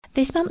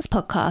This month's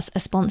podcasts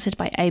are sponsored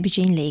by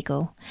Aubergine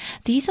Legal.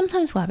 Do you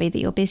sometimes worry that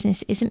your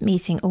business isn't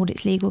meeting all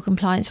its legal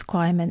compliance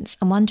requirements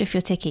and wonder if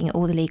you're ticking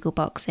all the legal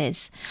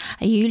boxes?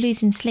 Are you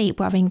losing sleep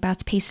worrying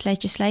about a piece of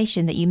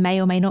legislation that you may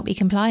or may not be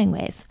complying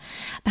with?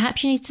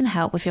 Perhaps you need some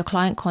help with your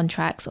client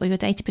contracts or your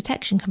data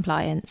protection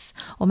compliance.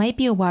 Or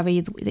maybe you're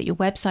worried that your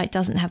website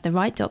doesn't have the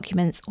right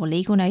documents or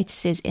legal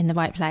notices in the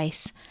right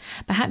place.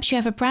 Perhaps you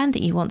have a brand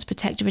that you want to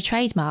protect with a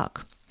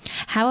trademark.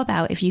 How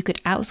about if you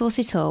could outsource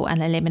it all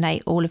and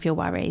eliminate all of your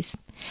worries?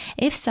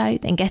 If so,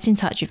 then get in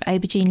touch with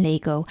Aubergine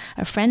Legal,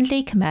 a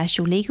friendly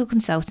commercial legal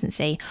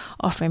consultancy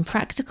offering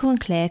practical and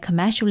clear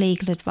commercial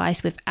legal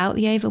advice without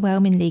the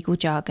overwhelming legal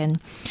jargon,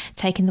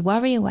 taking the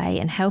worry away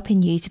and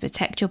helping you to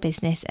protect your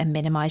business and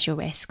minimise your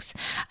risks.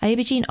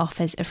 Aubergine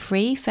offers a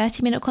free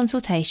 30-minute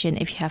consultation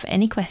if you have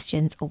any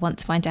questions or want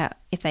to find out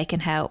if they can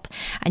help,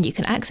 and you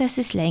can access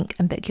this link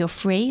and book your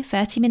free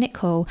 30-minute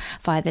call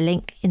via the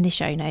link in the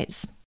show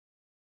notes.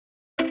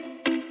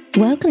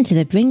 Welcome to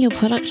the Bring Your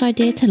Product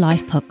Idea to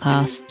Life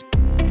podcast.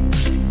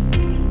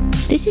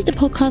 This is the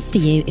podcast for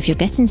you if you're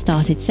getting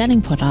started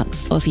selling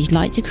products or if you'd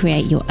like to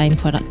create your own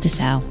product to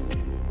sell.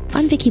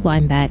 I'm Vicky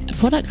Weinberg, a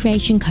product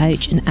creation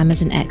coach and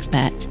Amazon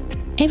expert.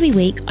 Every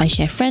week I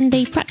share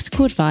friendly,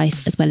 practical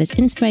advice as well as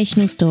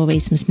inspirational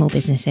stories from small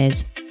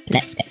businesses.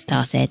 Let's get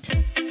started.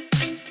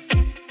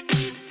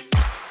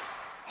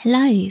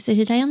 Hello, so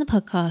today on the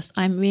podcast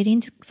I'm really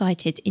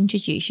excited to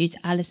introduce you to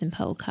Alison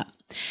Pollecutt.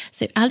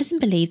 So Alison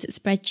believes that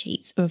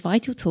spreadsheets are a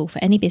vital tool for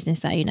any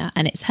business owner,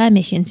 and it's her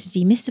mission to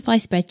demystify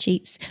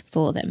spreadsheets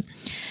for them.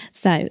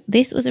 So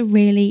this was a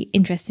really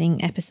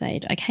interesting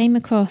episode. I came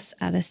across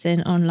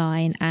Alison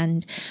online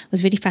and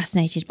was really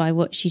fascinated by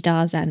what she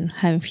does and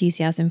her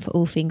enthusiasm for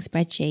all things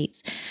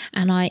spreadsheets.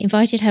 And I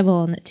invited her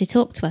on to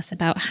talk to us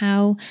about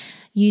how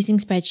using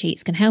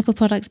spreadsheets can help a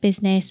product's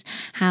business,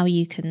 how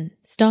you can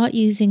start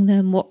using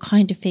them, what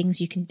kind of things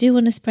you can do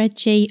on a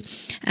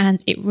spreadsheet.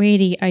 And it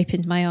really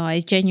opened my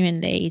eyes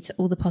genuinely to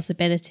all the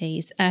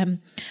possibilities.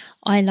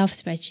 I love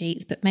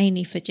spreadsheets, but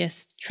mainly for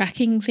just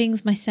tracking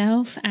things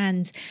myself.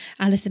 And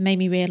Alison made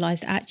me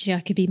realise that actually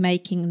I could be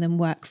making them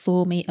work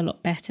for me a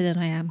lot better than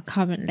I am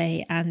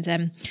currently. And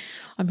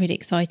I'm really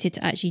excited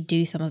to actually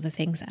do some of the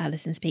things that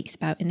Alison speaks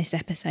about in this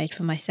episode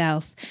for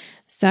myself.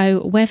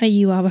 So whether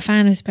you are a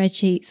fan of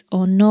spreadsheets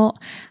or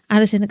not,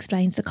 Alison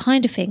explains the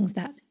kind of things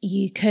that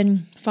you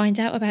can find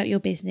out about your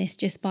business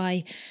just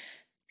by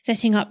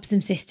setting up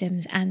some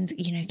systems and,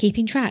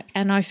 keeping track.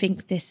 And I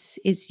think this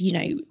is,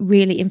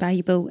 really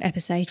invaluable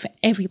episode for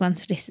everyone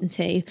to listen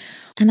to.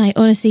 And I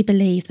honestly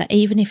believe that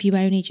even if you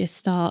only just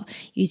start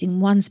using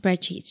one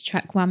spreadsheet to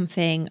track one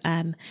thing,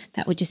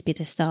 that would just be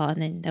the start.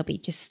 And then there'll be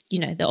just,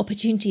 the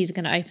opportunities are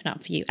going to open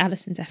up for you.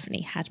 Alison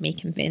definitely had me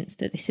convinced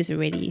that this is a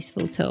really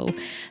useful tool.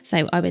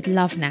 So I would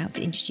love now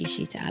to introduce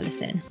you to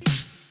Alison.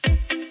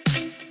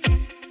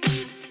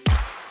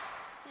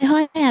 So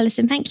hi,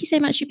 Alison. Thank you so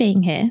much for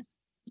being here.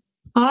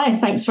 Hi,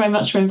 thanks very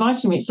much for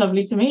inviting me. It's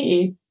lovely to meet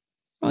you.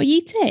 Oh, you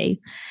too.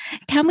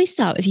 Can we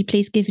start if you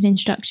please give an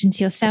introduction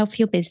to yourself,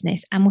 your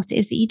business, and what it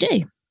is that you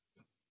do?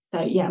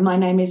 So, my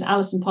name is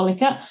Alison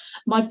Pollecutt.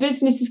 My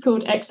business is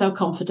called Excel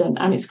Confident,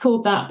 and it's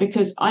called that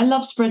because I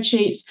love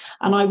spreadsheets,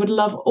 and I would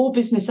love all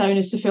business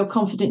owners to feel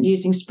confident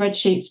using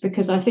spreadsheets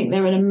because I think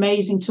they're an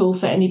amazing tool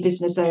for any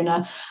business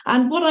owner.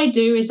 And what I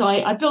do is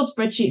I build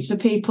spreadsheets for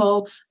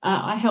people.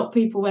 I help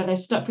people where they're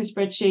stuck with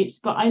spreadsheets,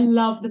 but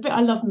the bit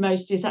I love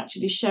most is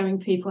actually showing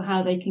people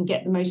how they can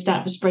get the most out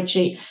of a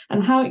spreadsheet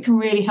and how it can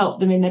really help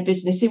them in their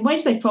business in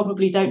ways they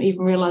probably don't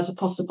even realise are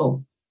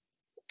possible.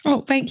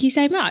 Oh, thank you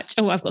so much.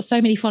 Oh, I've got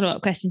so many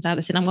follow-up questions,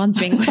 Alison. I'm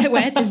wondering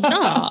where to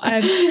start.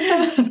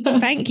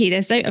 Thank you.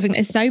 I think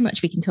there's so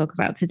much we can talk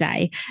about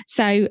today.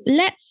 So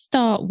let's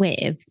start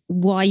with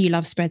why you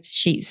love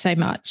spreadsheets so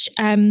much.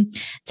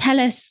 Tell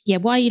us,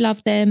 why you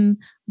love them,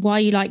 why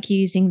you like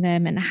using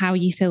them, and how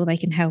you feel they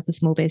can help a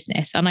small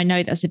business. And I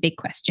know that's a big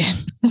question.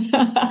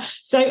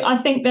 So I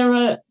think there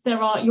are.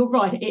 You're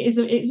right. It's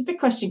a big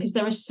question because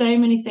there are so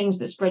many things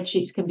that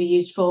spreadsheets can be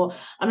used for.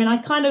 I mean,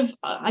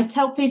 I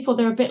tell people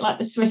they're a bit like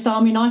the Swiss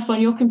Army knife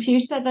on your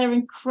computer. They're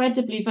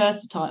incredibly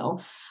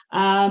versatile.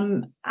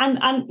 And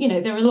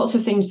there are lots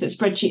of things that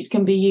spreadsheets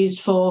can be used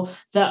for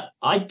that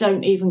I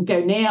don't even go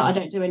near. I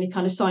don't do any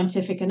kind of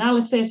scientific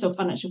analysis or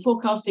financial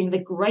forecasting.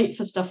 They're great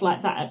for stuff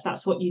like that if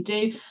that's what you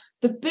do.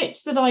 The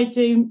bits that I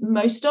do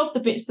most of, the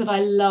bits that I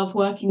love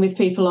working with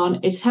people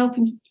on is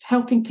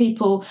helping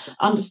people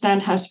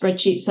understand how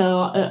spreadsheets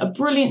are a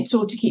brilliant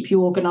tool to keep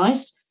you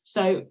organized.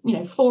 So,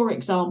 for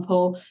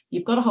example,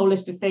 you've got a whole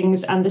list of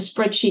things and the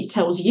spreadsheet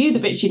tells you the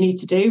bits you need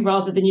to do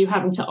rather than you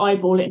having to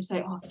eyeball it and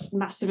say, oh,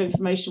 massive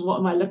information, what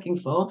am I looking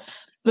for?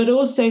 But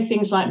also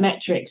things like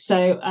metrics.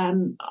 So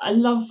I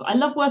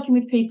love working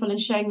with people and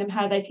showing them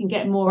how they can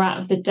get more out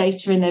of the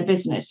data in their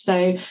business.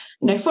 So,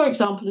 for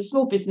example, as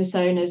small business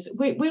owners,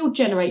 we'll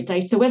generate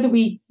data, whether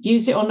we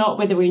use it or not,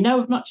 whether we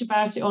know much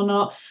about it or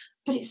not.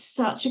 But it's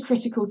such a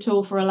critical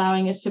tool for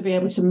allowing us to be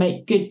able to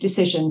make good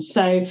decisions.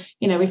 So,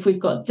 if we've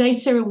got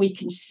data and we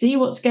can see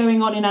what's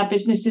going on in our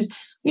businesses,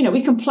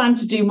 we can plan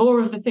to do more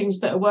of the things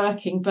that are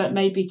working, but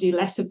maybe do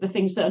less of the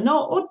things that are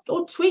not,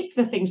 or tweak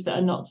the things that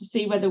are not, to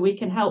see whether we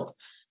can help,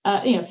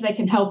 if they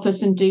can help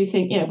us and do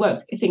things,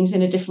 work things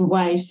in a different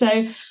way.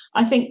 So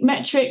I think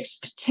metrics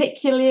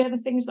particularly are the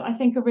things that I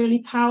think are really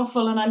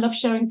powerful. And I love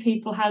showing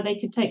people how they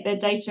could take their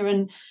data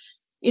and,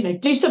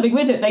 do something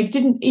with it they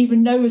didn't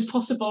even know was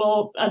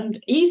possible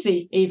and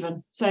easy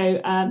even.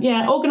 So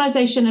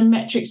organization and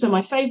metrics are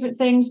my favorite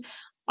things.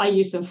 I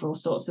use them for all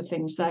sorts of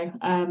things, though.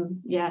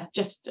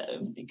 Just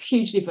a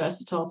hugely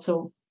versatile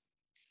tool.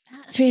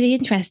 That's really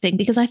interesting,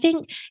 because I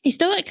think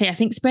historically,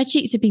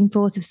 spreadsheets have been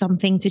thought of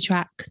something to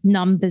track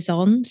numbers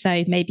on.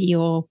 So maybe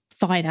your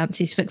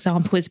finances, for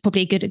example, is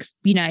probably a good,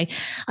 I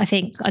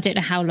don't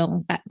know how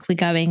long back we're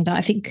going, but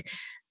I think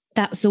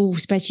that's all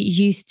spreadsheets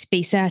used to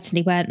be,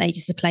 certainly, weren't they?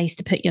 Just a place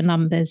to put your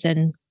numbers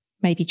and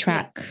maybe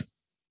track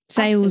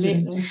sales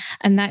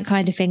and that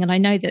kind of thing. And I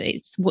know that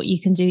it's what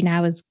you can do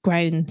now has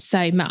grown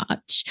so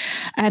much.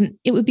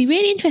 It would be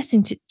really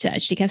interesting to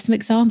actually give some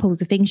examples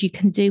of things you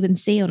can do and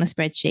see on a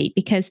spreadsheet,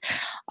 because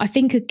I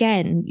think,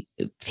 again,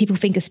 people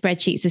think of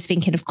spreadsheets as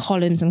thinking of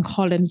columns and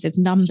columns of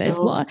numbers.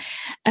 Sure.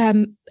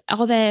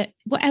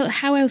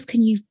 How else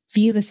can you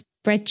view a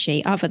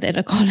spreadsheet other than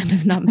a column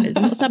of numbers?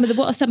 And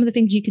what are some of the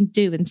things you can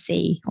do and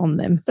see on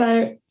them?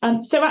 So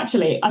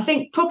actually, I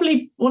think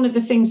probably one of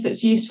the things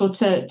that's useful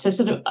to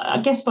sort of, I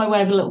guess, by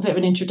way of a little bit of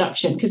an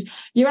introduction, because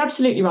you're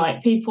absolutely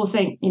right. People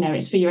think,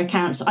 it's for your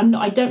accounts.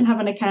 I don't have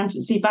an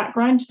accountancy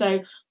background. So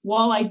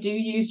while I do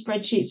use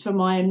spreadsheets for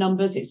my own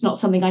numbers, it's not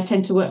something I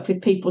tend to work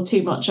with people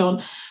too much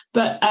on.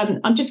 But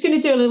I'm just going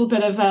to do a little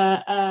bit of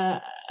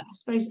I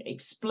suppose,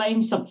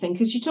 explain something,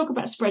 because you talk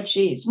about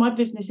spreadsheets. My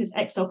business is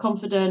Excel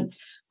confident.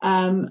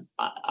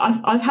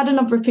 I've had a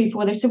number of people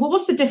where they say, well,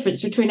 what's the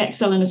difference between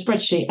Excel and a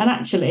spreadsheet? And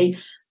actually,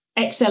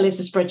 Excel is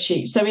a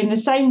spreadsheet. So in the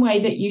same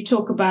way that you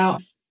talk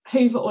about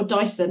Hoover or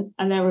Dyson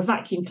and they're a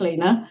vacuum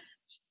cleaner,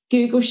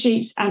 Google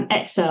Sheets and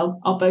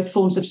Excel are both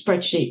forms of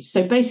spreadsheets.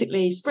 So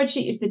basically,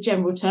 spreadsheet is the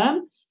general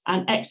term,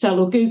 and Excel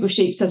or Google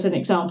Sheets, as an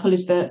example,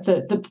 is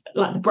the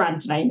like the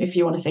brand name, if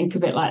you want to think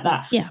of it like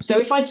that. Yeah. So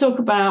if I talk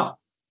about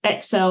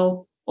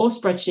Excel or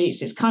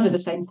spreadsheets, it's kind of the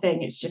same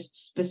thing. It's just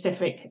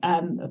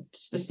a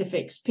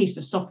specific piece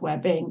of software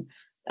being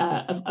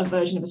a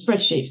version of a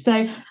spreadsheet. So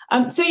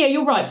yeah,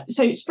 you're right.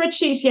 So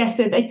spreadsheets, yes,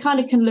 they kind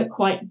of can look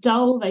quite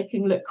dull. They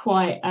can look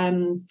quite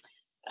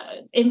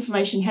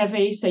information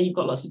heavy. So you've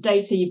got lots of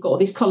data, you've got all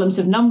these columns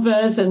of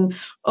numbers, and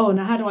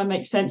now how do I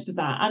make sense of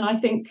that? And I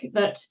think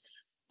that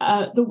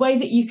the way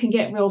that you can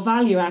get real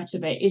value out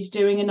of it is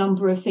doing a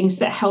number of things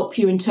that help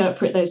you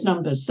interpret those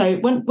numbers. So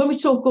when we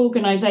talk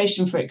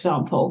organization, for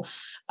example,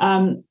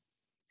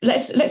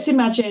 let's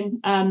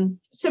imagine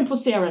simple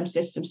CRM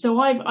systems. So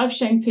I've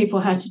shown people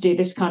how to do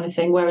this kind of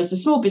thing, where as a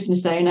small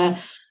business owner,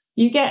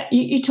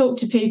 you talk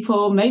to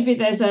people. Maybe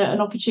there's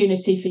an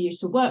opportunity for you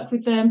to work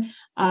with them.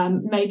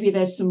 Maybe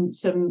there's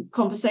some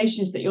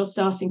conversations that you're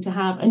starting to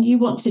have, and you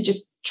want to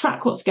just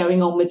track what's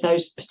going on with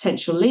those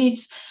potential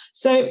leads.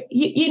 So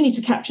you need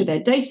to capture their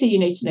data. You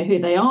need to know who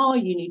they are.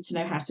 You need to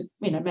know how to,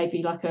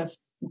 maybe like a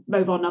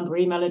mobile number,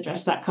 email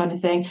address, that kind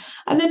of thing.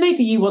 And then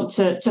maybe you want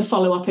to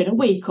follow up in a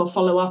week, or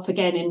follow up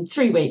again in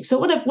 3 weeks,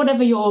 or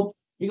whatever your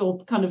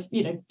kind of,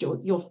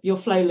 your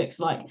flow looks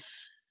like.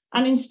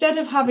 And instead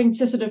of having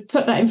to sort of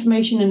put that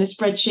information in a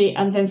spreadsheet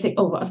and then think,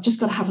 I've just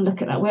got to have a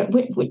look at that.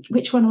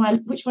 Which one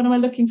am I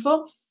looking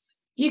for?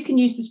 You can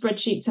use the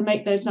spreadsheet to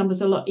make those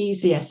numbers a lot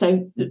easier.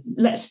 So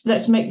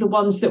let's make the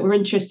ones that were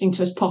interesting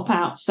to us pop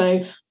out. So,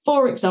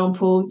 for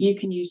example, you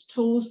can use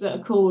tools that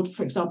are called,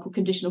 for example,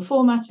 conditional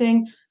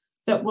formatting,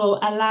 that will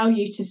allow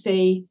you to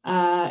see,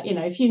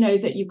 if you know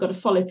that you've got to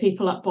follow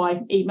people up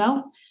by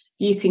email,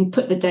 you can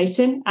put the date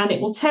in, and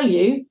it will tell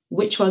you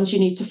which ones you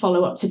need to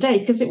follow up today,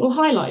 because it will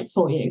highlight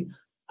for you.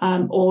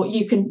 Or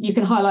you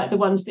can highlight the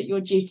ones that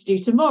you're due to do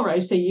tomorrow,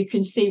 so you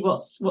can see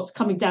what's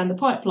coming down the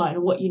pipeline,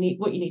 and what you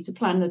need to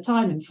plan the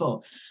timing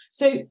for.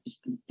 So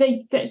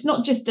it's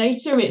not just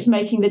data; it's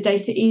making the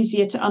data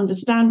easier to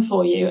understand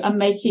for you, and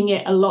making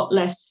it a lot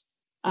less,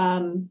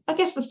 I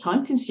guess, less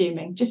time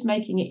consuming. Just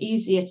making it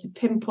easier to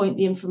pinpoint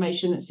the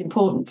information that's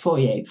important for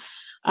you.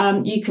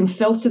 You can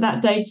filter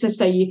that data,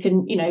 so you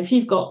can, if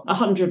you've got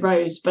 100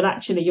 rows, but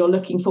actually you're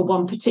looking for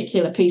one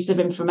particular piece of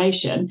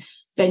information,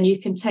 then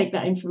you can take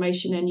that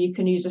information and you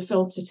can use a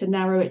filter to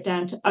narrow it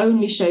down to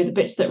only show the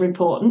bits that are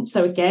important.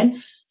 So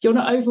again, you're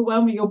not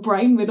overwhelming your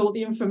brain with all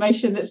the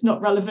information that's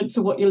not relevant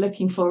to what you're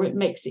looking for. It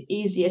makes it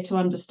easier to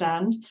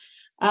understand.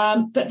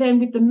 But then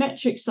with the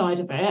metric side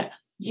of it,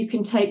 you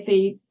can take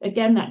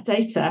that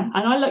data,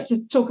 and I like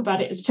to talk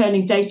about it as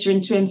turning data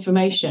into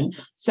information.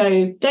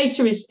 So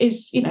data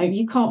is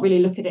you can't really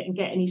look at it and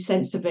get any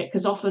sense of it,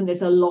 because often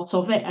there's a lot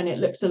of it and it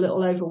looks a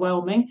little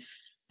overwhelming.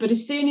 But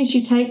as soon as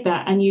you take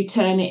that and you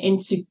turn it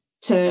into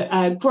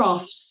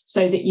graphs,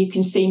 so that you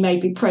can see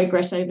maybe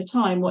progress over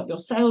time, what your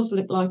sales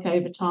look like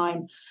over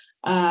time,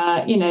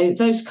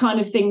 those kind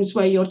of things,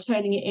 where you're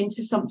turning it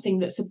into something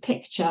that's a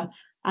picture,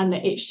 and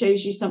that it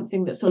shows you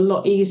something that's a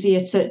lot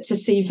easier to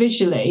see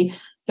visually,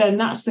 then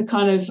that's the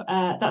kind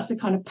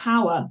of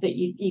power that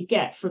you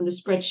get from the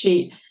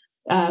spreadsheet,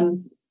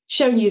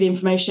 showing you the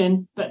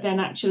information, but then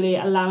actually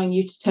allowing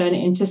you to turn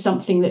it into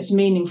something that's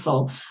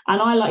meaningful.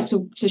 And I like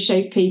to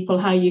show people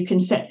how you can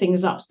set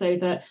things up so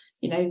that,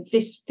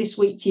 this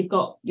week you've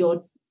got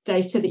your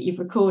data that you've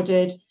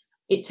recorded,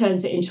 it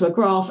turns it into a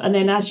graph. And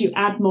then as you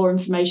add more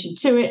information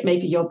to it,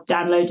 maybe you're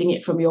downloading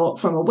it from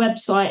a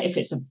website, if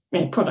it's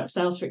a product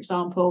sales, for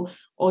example,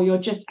 or you're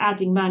just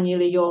adding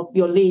manually your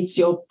leads,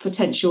 your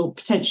potential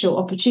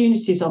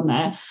opportunities on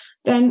there,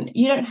 then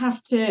you don't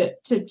have to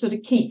sort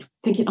of keep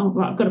thinking, oh,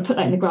 right, I've got to put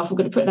that in the graph, I've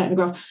got to put that in the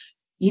graph.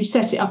 You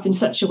set it up in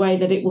such a way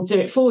that it will do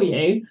it for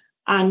you.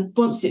 And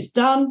once it's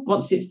done,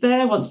 once it's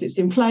there, once it's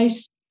in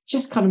place,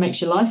 just kind of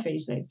makes your life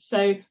easy.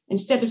 So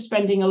instead of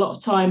spending a lot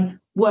of time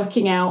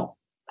working out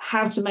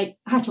how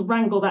to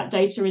wrangle that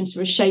data into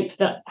a shape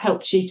that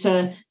helps you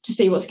to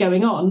see what's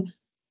going on,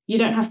 you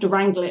don't have to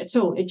wrangle it at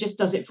all. It just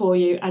does it for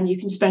you, and you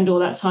can spend all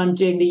that time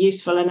doing the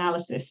useful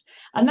analysis.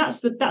 And that's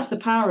the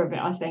power of it,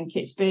 I think.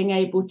 It's being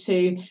able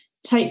to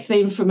take the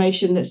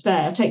information that's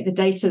there, take the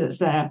data that's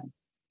there,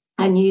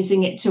 and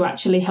using it to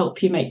actually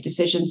help you make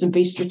decisions and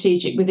be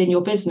strategic within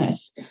your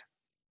business.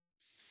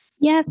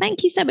 Yeah,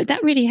 thank you so much.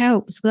 That really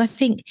helps, because I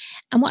think,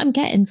 and what I'm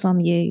getting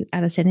from you,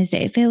 Alison, is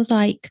that it feels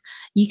like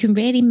you can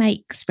really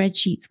make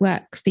spreadsheets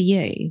work for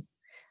you.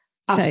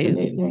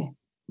 Absolutely. So,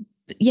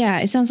 yeah,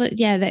 it sounds like,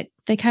 that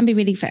they can be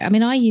really fair. I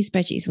mean, I use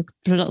spreadsheets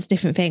for lots of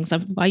different things.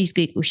 I use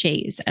Google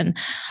Sheets, and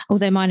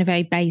although mine are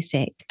very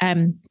basic,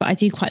 but I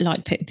do quite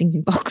like putting things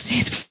in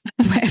boxes for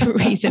whatever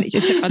reason. It's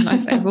just a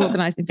nice way of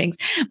organising things.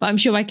 But I'm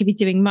sure I could be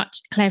doing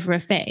much cleverer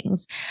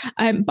things.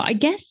 But I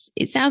guess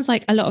it sounds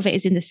like a lot of it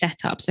is in the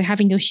setup. So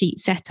having your sheet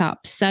set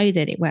up so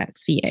that it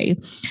works for you.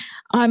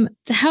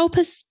 To help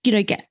us,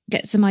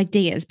 get some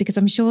ideas, because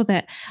I'm sure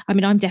that,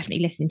 I'm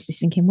definitely listening to this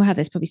thinking, wow,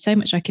 there's probably so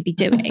much I could be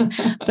doing,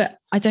 but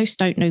I just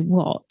don't know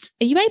what.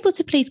 Are you able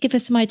to please give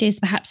us some ideas,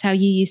 perhaps how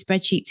you use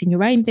spreadsheets in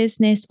your own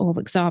business, or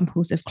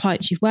examples of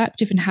clients you've worked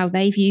with and how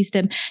they've used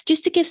them,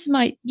 just to give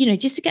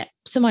just to get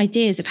some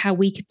ideas of how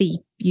we could be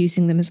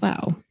using them as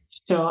well?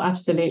 Sure,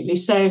 absolutely.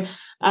 So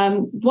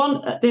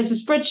there's a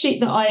spreadsheet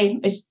that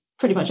is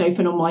pretty much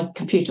open on my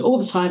computer all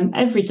the time,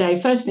 every day.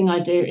 First thing I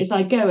do is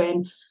I go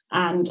in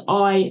and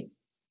I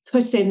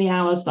put in the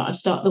hours that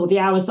the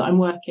hours that I'm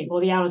working, or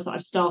the hours that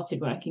I've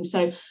started working.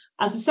 So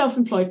as a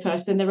self-employed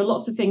person, there are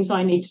lots of things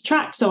I need to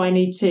track. So I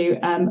need to,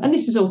 and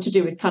this is all to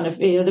do with kind of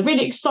the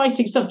really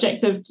exciting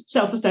subject of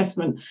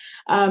self-assessment.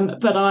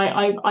 But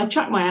I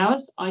track my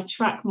hours, I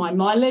track my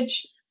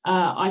mileage,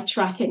 I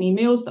track any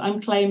meals that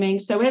I'm claiming.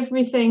 So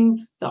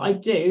everything that I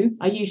do,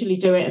 I usually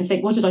do it and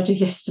think, what did I do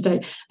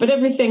yesterday? But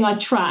everything I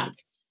track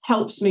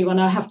helps me when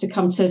I have to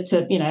come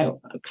to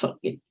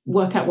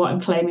work out what I'm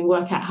claiming,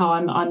 work out how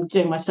I'm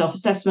doing my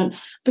self-assessment,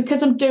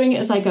 because I'm doing it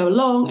as I go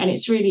along, and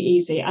it's really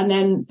easy. And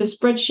then the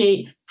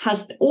spreadsheet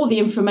has all the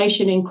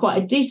information in quite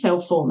a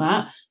detailed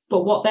format.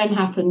 But what then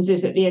happens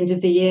is at the end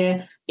of the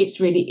year, it's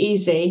really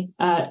easy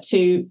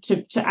to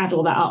add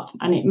all that up,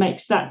 and it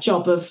makes that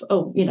job of,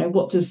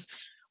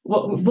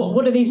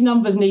 what do these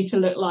numbers need to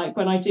look like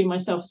when I do my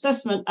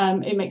self-assessment?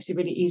 It makes it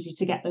really easy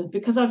to get them,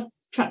 because I've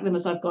tracked them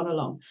as I've gone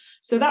along.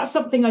 So that's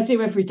something I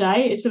do every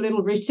day. It's a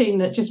little routine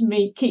that just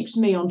keeps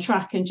me on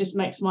track and just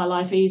makes my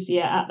life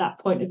easier at that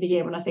point of the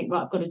year when I think,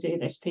 right, I've got to do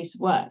this piece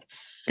of work.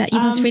 That you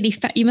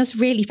must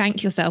really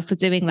thank yourself for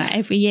doing that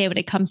every year when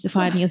it comes to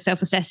finding your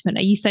self-assessment.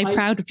 Are you so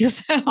proud of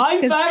yourself?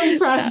 I'm very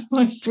proud of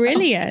myself.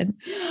 Brilliant.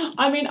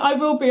 I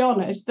will be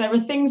honest, there are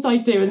things I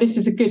do, and this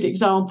is a good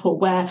example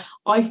where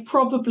I've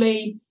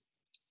probably,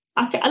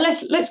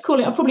 let's call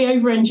it, I probably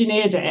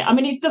over-engineered it.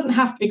 It doesn't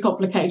have to be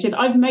complicated.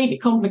 I've made it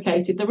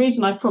complicated. The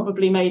reason I've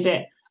probably made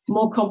it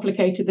more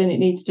complicated than it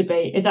needs to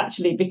be is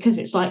actually because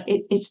it's like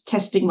it's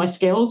testing my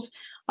skills.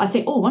 I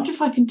think, I wonder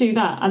if I can do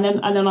that, and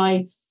then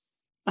I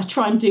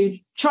try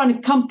and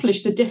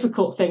accomplish the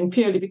difficult thing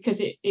purely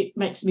because it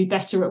makes me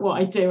better at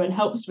what I do and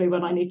helps me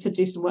when I need to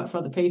do some work for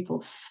other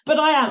people. But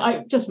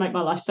I just make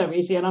my life so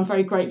easy, and I'm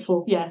very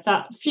grateful. Yeah,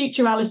 that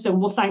future Alison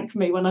will thank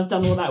me when I've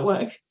done all that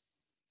work.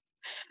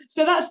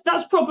 So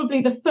that's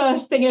probably the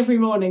first thing every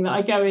morning that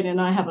I go in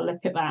and I have a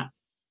look at that.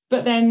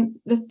 But then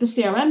the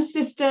CRM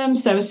system,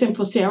 so a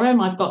simple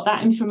CRM, I've got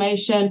that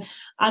information.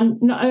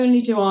 And not only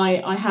do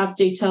I have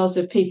details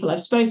of people I've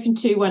spoken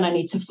to when I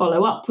need to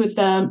follow up with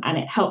them, and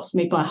it helps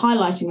me by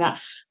highlighting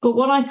that. But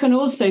what I can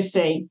also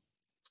see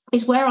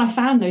is where I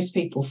found those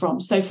people from.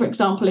 So, for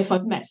example, if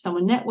I've met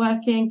someone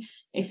networking,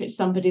 if it's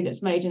somebody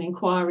that's made an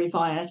inquiry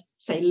via,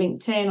 say,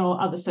 LinkedIn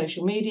or other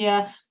social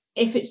media,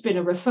 if it's been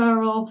a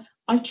referral,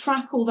 I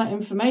track all that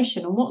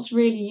information. And what's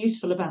really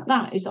useful about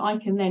that is I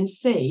can then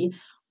see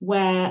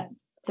where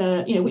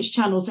which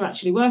channels are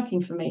actually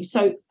working for me.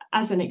 So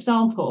as an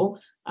example,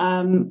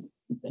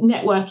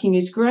 networking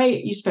is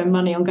great. You spend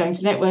money on going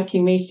to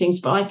networking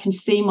meetings, but I can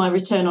see my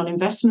return on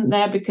investment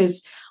there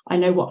because I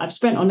know what I've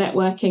spent on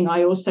networking.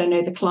 I also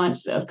know the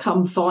clients that have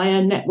come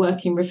via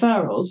networking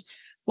referrals.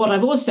 What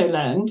I've also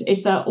learned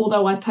is that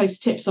although I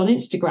post tips on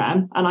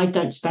Instagram, and I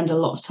don't spend a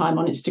lot of time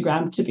on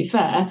Instagram, to be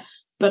fair,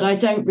 but I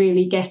don't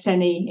really get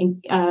any,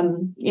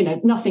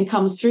 nothing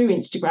comes through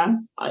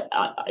Instagram.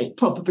 I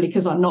probably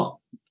because I'm not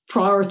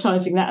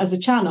prioritizing that as a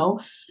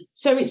channel.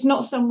 So it's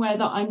not somewhere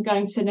that I'm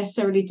going to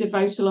necessarily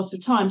devote a lot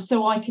of time.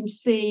 So I can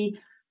see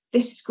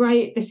this is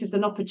great. This is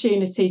an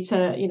opportunity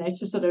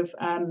to sort of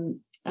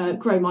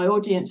grow my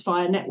audience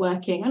via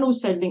networking and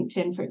also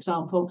LinkedIn, for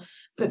example.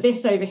 But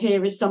this over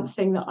here is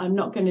something that I'm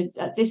not going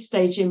to, at this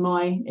stage in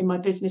my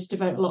business,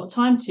 devote a lot of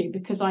time to,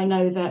 because I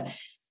know that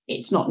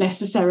it's not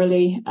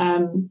necessarily,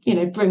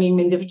 bringing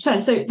me the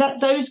return. So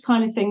those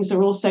kind of things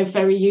are also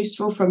very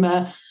useful from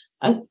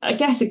I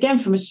guess, again,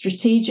 from a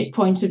strategic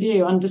point of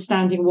view,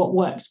 understanding what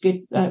works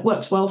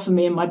well for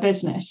me in my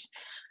business.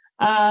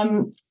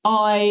 I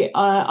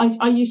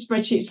use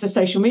spreadsheets for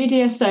social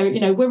media. So,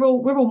 we're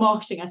all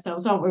marketing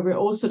ourselves, aren't we? We're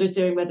all sort of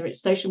doing, whether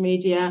it's social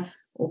media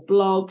or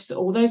blogs,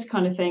 all those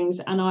kind of things.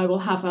 And I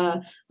have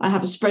a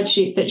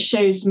spreadsheet that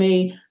shows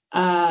me,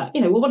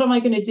 what am I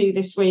going to do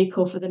this week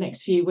or for the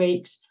next few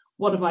weeks?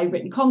 What have I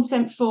written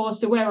content for?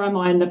 So where am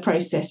I in the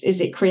process? Is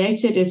it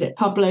created? Is it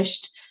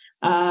published?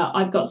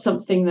 I've got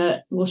something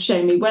that will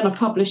show me when I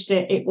published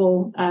it. It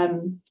will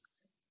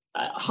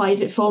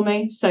hide it for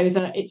me so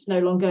that it's no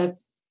longer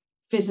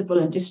visible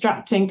and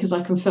distracting, because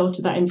I can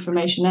filter that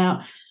information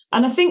out.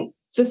 And I think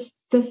the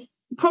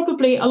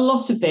probably a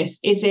lot of this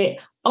is it.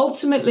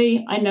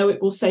 Ultimately, I know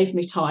it will save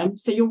me time.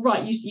 So you're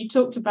right. You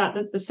talked about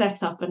the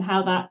setup and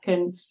how that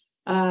can,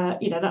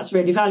 that's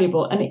really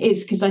valuable. And it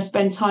is, because I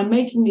spend time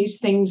making these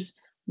things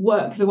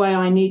work the way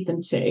I need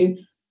them to.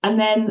 And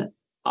then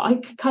I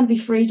can kind of be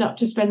freed up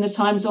to spend the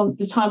time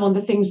on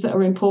the things that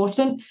are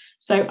important.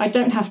 So I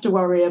don't have to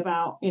worry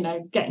about,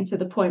 getting to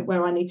the point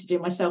where I need to do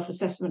my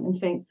self-assessment and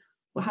think,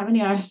 well, how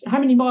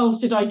many miles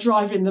did I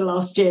drive in the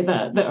last year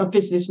that are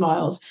business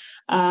miles?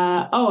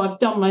 I've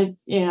done my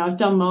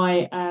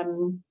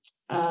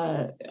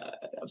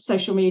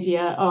social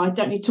media. Oh, I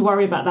don't need to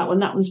worry about that one.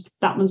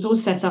 That one's all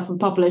set up and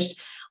published.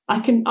 I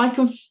can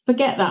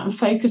forget that and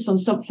focus on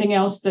something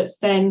else that's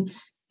then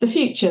the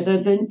future,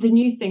 the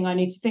new thing I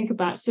need to think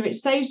about. So it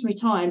saves me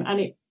time, and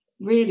it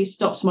really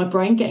stops my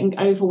brain getting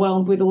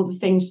overwhelmed with all the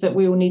things that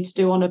we all need to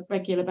do on a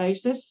regular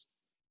basis.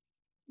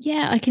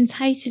 Yeah, I can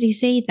totally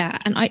see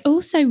that. And I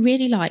also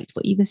really liked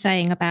what you were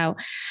saying about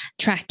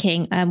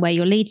tracking where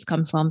your leads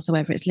come from. So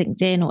whether it's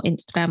LinkedIn or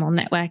Instagram or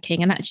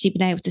networking, and actually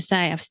being able to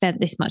say, I've spent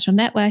this much on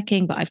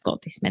networking, but I've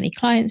got this many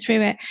clients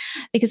through it.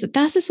 Because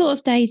that's the sort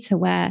of data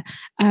where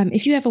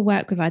if you ever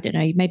work with, I don't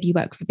know, maybe you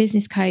work with a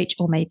business coach,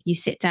 or maybe you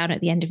sit down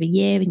at the end of a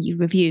year and you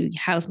review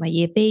how's my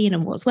year been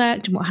and what's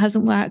worked and what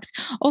hasn't worked.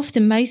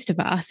 Often most of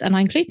us, and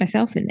I include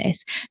myself in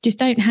this, just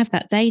don't have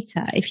that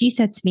data. If you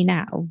said to me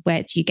now,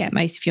 where do you get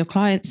most of your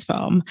clients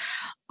from,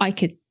 I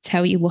could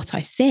tell you what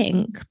I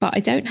think, but I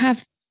don't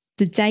have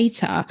the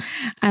data.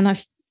 And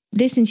I've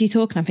listened to you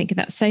talk, and I'm thinking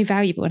that's so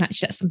valuable. And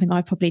actually, that's something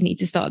I probably need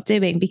to start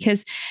doing,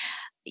 because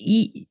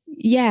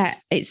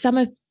it's some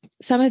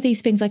of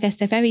these things, I guess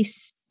they're very,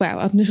 well,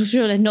 I'm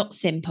sure they're not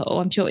simple.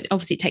 I'm sure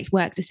obviously it takes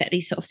work to set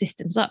these sort of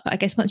systems up, but I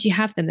guess once you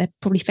have them, they're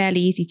probably fairly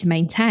easy to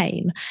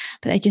maintain,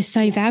 but they're just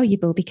so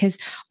valuable, because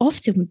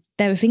often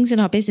there are things in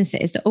our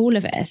businesses that all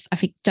of us, I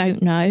think,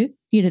 don't know.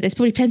 There's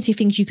probably plenty of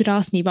things you could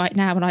ask me right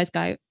now and I'd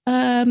go,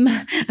 and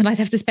I'd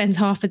have to spend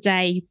half a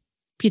day,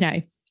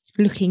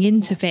 looking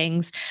into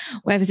things.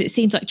 Whereas it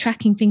seems like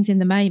tracking things in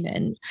the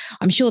moment,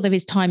 I'm sure there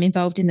is time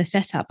involved in the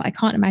setup, but I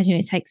can't imagine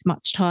it takes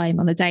much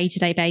time on a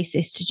day-to-day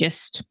basis to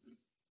just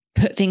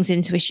put things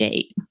into a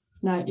sheet.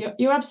 No,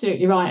 you're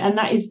absolutely right. And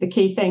that is the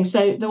key thing.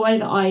 So the way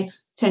that I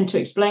tend to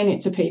explain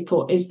it to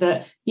people is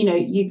that,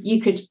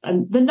 you could,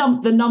 and the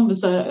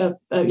numbers are,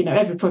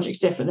 every project's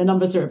different. The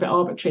numbers are a bit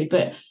arbitrary,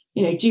 but,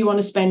 do you want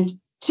to spend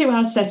 2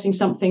 hours setting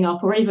something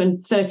up, or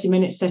even 30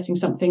 minutes setting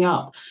something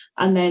up,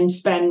 and then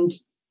spend,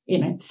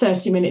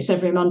 30 minutes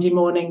every Monday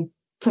morning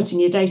putting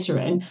your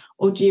data in?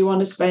 Or do you want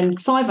to spend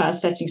 5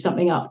 hours setting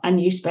something up and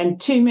you spend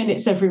 2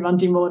 minutes every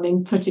Monday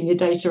morning putting your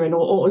data in,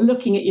 or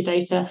looking at your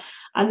data?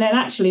 And then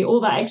actually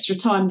all that extra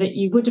time that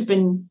you would have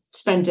been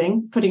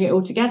spending putting it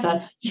all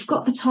together, you've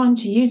got the time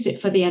to use it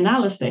for the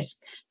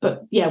analysis.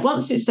 But yeah,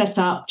 once it's set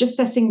up, just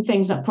setting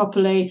things up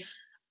properly,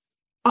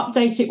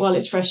 update it while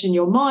it's fresh in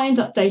your mind,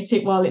 update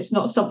it while it's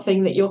not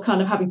something that you're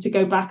kind of having to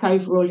go back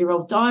over all your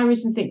old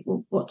diaries and think,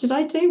 well, what did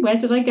I do? Where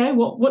did I go?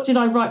 What did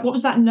I write? What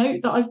was that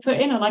note that I've put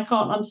in and I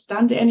can't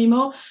understand it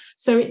anymore?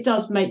 So it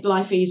does make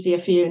life easier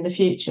for you in the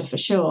future, for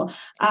sure.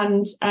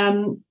 And,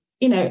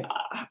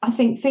 I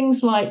think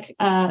things like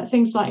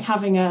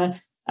having a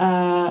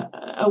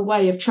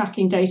way of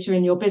tracking data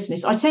in your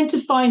business. I tend to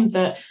find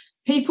that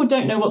people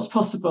don't know what's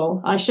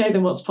possible. I show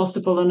them what's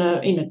possible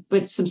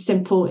with some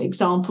simple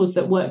examples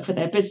that work for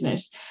their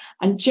business.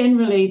 And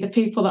generally, the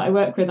people that I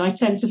work with, I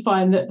tend to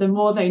find that the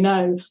more they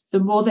know, the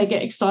more they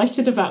get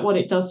excited about what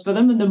it does for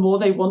them, and the more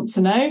they want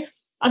to know.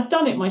 I've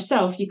done it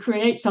myself. You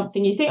create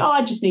something, you think,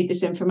 I just need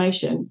this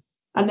information.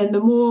 And then the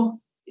more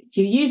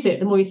you use it,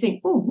 the more you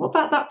think, oh, what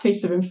about that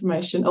piece of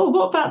information? Oh,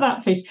 what about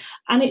that piece?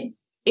 And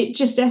it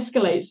just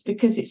escalates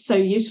because it's so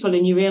useful,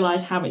 and you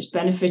realize how it's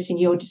benefiting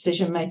your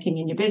decision making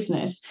in your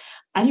business.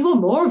 and you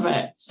want more of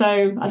it.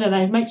 So I don't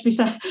know, makes me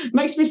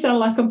sound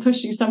like I'm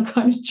pushing some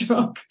kind of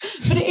drug,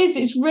 but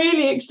it's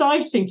really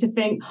exciting to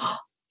think,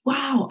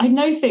 wow, I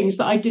know things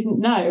that I didn't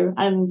know,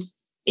 and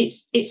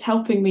it's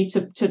helping me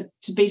to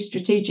be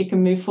strategic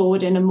and move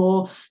forward in a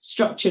more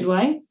structured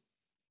way.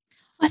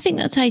 I think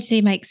that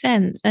totally makes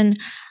sense. And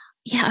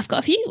yeah, I've got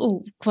a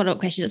few follow-up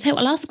questions. So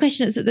I'll ask the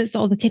question that's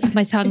on the tip of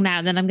my tongue now,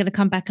 and then I'm going to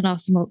come back and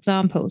ask some more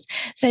examples.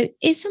 So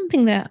is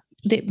something that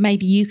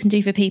maybe you can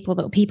do for people,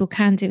 that people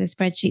can do with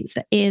spreadsheets,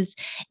 that is,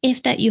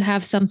 if that you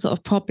have some sort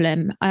of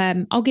problem,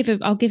 I'll give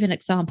an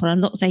example. I'm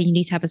not saying you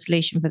need to have a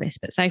solution for this,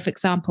 but so for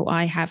example,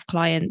 I have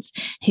clients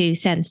who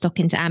send stock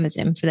into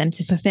Amazon for them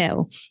to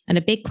fulfill. And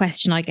a big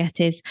question I get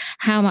is,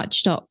 how much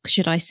stock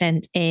should I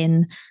send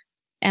in?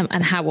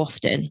 And how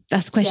often?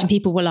 That's a question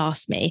people will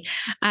ask me.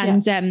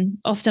 And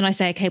often I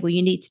say, okay, well,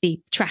 you need to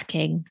be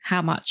tracking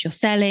how much you're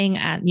selling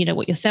and,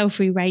 what your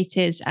sell-through rate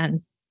is and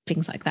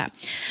things like that.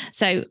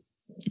 So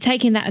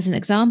taking that as an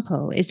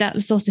example, is that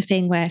the sort of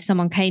thing where if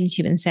someone came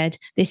to you and said,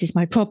 this is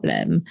my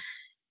problem,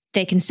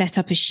 they can set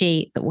up a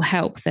sheet that will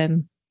help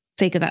them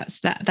figure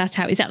that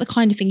out? Is that the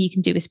kind of thing you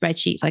can do with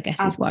spreadsheets, I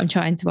guess, is what I'm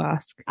trying to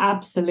ask?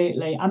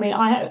 Absolutely. I mean,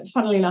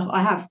 funnily enough,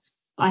 I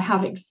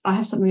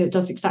have something that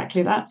does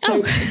exactly that.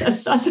 So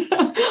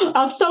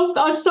I've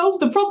solved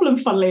the problem.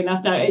 Funnily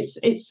enough, no,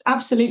 it's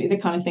absolutely the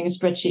kind of thing a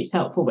spreadsheet's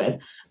helpful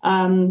with.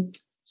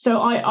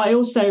 So I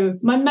also,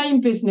 my main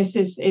business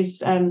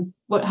is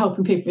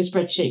helping people with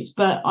spreadsheets,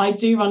 but I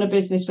do run a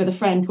business with a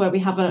friend where we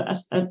have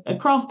a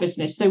craft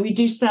business. So we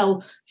do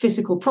sell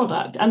physical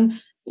product, and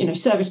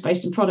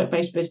service-based and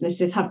product-based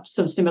businesses have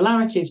some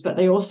similarities, but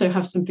they also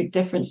have some big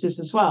differences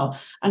as well.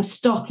 And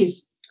stock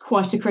is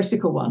quite a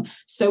critical one.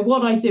 So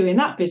what I do in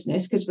that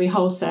business, because we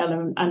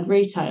wholesale and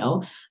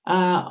retail,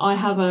 I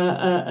have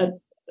a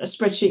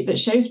spreadsheet that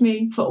shows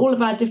me for all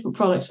of our different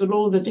products with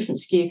all the different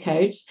SKU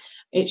codes.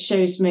 It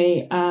shows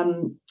me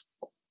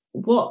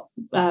what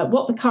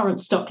the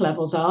current stock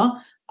levels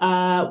are.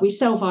 We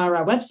sell via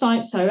our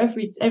website, so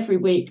every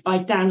week I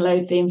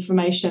download the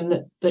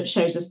information that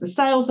shows us the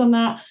sales on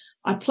that.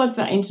 I plug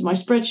that into my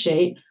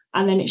spreadsheet,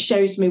 and then it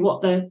shows me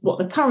what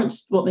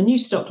the new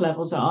stock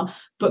levels are.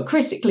 But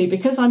critically,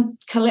 because I'm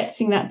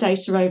collecting that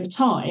data over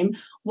time,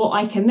 what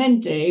I can then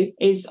do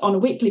is on a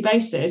weekly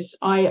basis,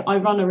 I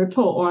run a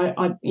report, or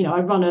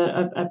I run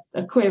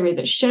a query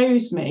that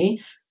shows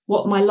me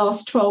what my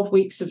last 12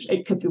 weeks of,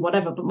 it could be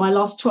whatever, but my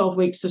last 12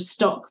 weeks of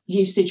stock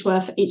usage were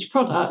for each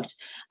product.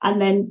 And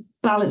then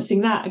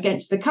balancing that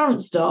against the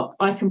current stock,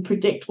 I can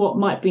predict what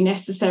might be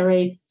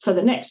necessary for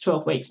the next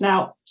 12 weeks.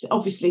 Now,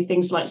 obviously,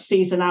 things like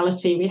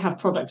seasonality, we have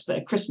products that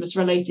are Christmas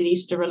related,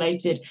 Easter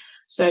related.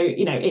 So,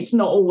 it's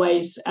not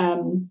always,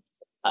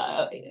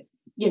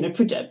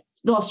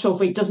 the last 12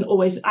 weeks doesn't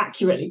always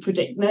accurately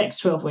predict the next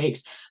 12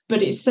 weeks,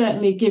 but it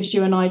certainly gives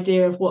you an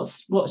idea of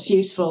what's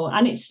useful.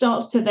 And it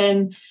starts to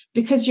then,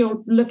 because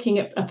you're looking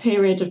at a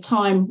period of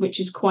time, which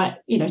is quite,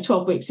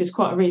 12 weeks is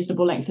quite a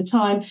reasonable length of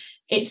time,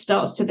 it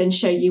starts to then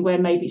show you where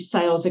maybe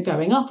sales are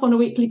going up on a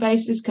weekly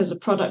basis because a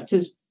product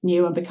is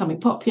new and becoming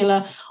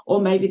popular,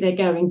 or maybe they're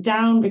going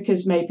down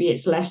because maybe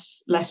it's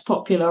less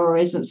popular or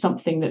isn't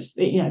something that's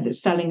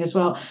selling as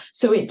well.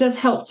 So it does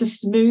help to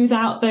smooth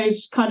out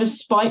those kind of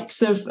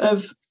spikes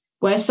of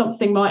where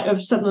something might have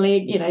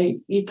suddenly,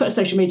 you put a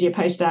social media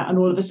post out and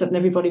all of a sudden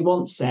everybody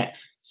wants it.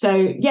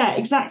 So yeah,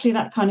 exactly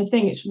that kind of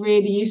thing. It's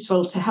really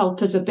useful to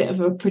help as a bit of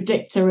a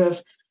predictor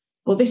of,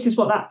 well, this is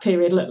what that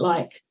period looked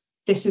like.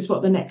 This is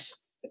what the next,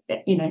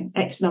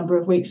 X number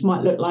of weeks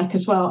might look like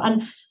as well.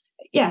 And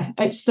yeah,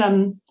 it's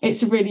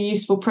a really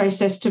useful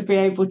process to be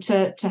able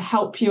to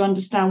help you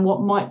understand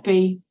what might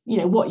be,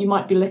 what you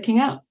might be looking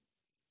at.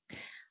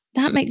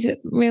 That makes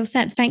real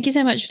sense. Thank you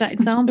so much for that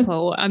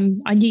example.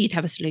 I knew you'd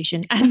have a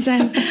solution. And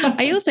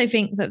I also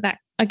think that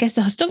I guess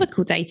the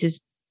historical data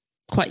is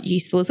quite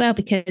useful as well,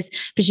 because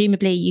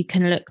presumably you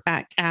can look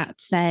back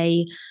at,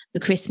 say, the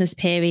Christmas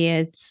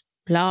periods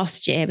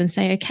last year and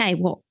say, okay,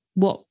 what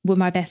were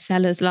my best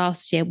sellers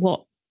last year?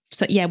 What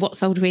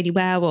sold really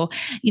well, or,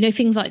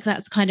 things like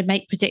that to kind of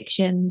make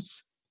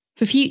predictions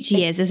for future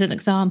years as an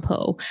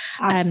example.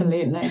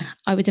 Absolutely.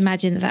 I would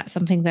imagine that's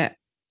something that,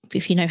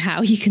 if you know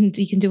how, you can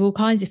do all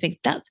kinds of things.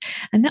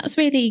 That's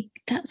really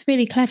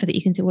clever that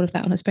you can do all of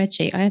that on a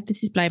spreadsheet.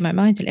 This is blowing my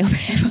mind a little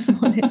bit, if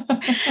I'm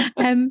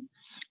honest.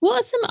 What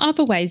are some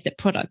other ways that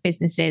product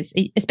businesses,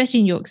 especially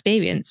in your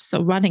experience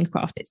or running a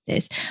craft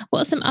business,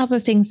 what are some other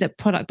things that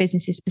product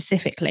businesses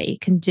specifically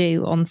can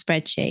do on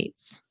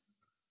spreadsheets?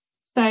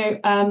 So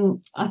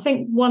I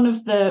think one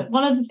of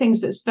the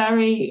things that's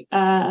very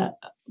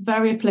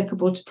very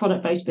applicable to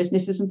product-based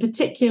businesses, and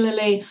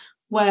particularly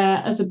where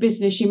as a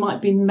business you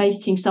might be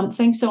making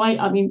something. So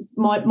I mean,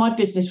 my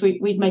business,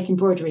 we'd make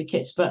embroidery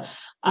kits, but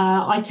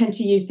I tend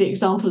to use the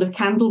example of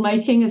candle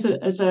making as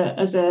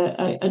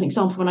an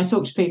example when I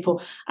talk to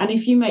people. And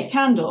if you make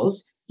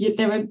candles,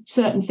 there are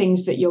certain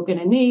things that you're going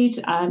to need.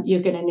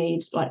 You're going to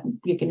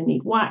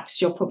need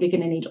wax. You're probably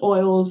going to need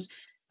oils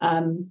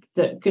that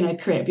are going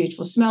to create a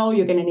beautiful smell.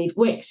 You're going to need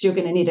wicks. You're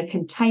going to need a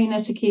container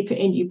to keep it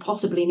in. You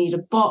possibly need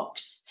a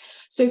box.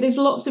 So there's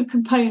lots of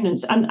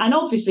components, and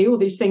obviously all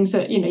these things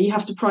that, you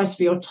have to price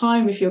for your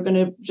time if you're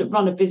going to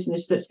run a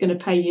business that's going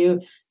to pay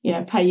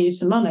you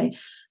some money.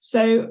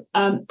 So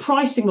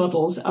pricing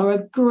models are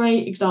a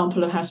great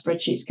example of how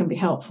spreadsheets can be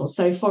helpful.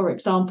 So for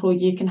example,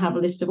 you can have a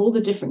list of all the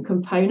different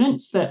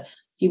components that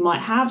you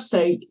might have.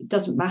 So it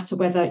doesn't matter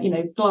whether,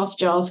 glass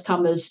jars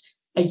come as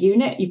a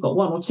unit, you've got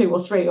 1 or 2 or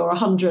 3 or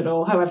 100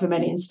 or however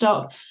many in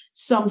stock.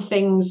 Some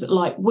things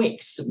like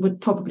wicks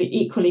would probably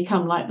equally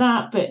come like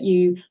that, but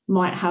you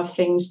might have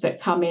things that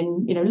come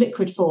in,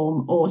 liquid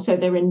form, or so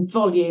they're in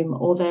volume,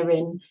 or they're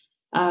in,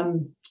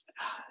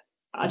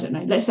 I don't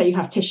know, let's say you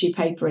have tissue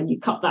paper and you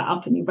cut that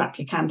up and you wrap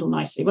your candle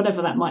nicely,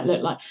 whatever that might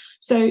look like.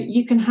 So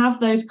you can have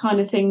those kind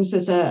of things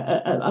as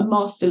a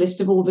master list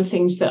of all the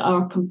things that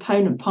are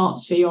component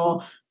parts for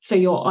your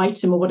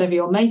item or whatever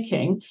you're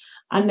making.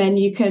 And then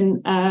you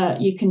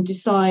can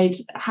decide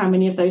how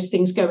many of those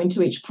things go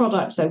into each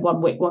product. So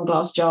 1 wick, 1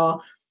 glass jar,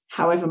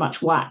 however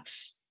much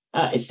wax,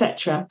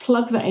 etc.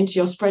 Plug that into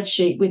your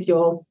spreadsheet with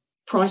your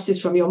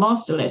prices from your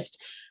master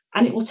list,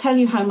 and it will tell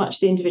you how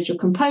much the individual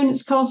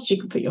components cost. You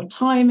can put your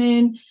time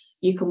in.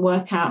 You can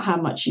work out how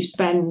much you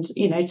spend,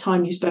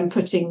 time you spend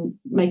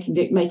making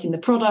the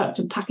product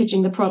and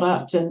packaging the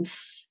product and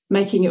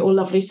making it all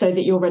lovely so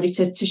that you're ready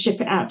to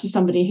ship it out to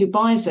somebody who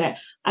buys it.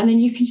 And then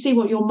you can see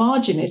what your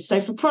margin is. So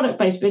for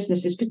product-based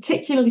businesses,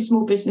 particularly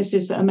small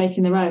businesses that are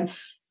making their own,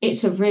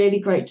 it's a really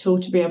great tool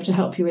to be able to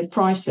help you with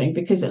pricing,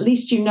 because at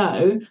least you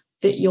know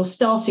that your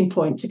starting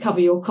point to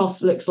cover your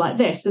costs looks like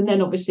this. And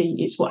then obviously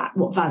it's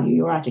what value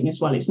you're adding as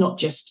well. It's not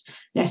just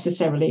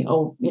necessarily,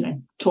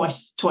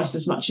 twice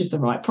as much as the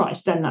right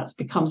price. Then that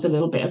becomes a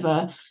little bit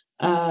of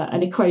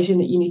an equation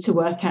that you need to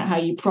work out how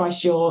you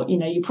price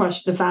you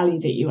price the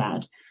value that you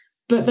add.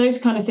 But those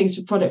kind of things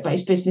for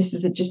product-based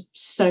businesses are just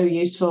so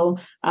useful.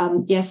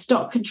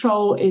 Stock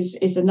control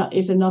is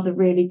another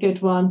really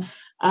good one.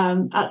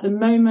 At the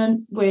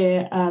moment,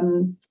 we're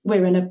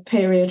in a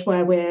period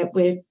where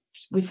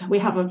we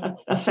have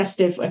a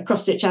festive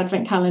cross-stitch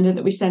advent calendar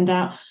that we send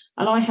out,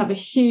 and I have a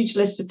huge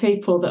list of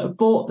people that have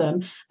bought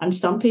them, and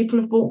some people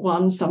have bought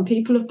one, some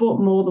people have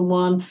bought more than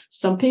one,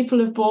 some people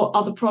have bought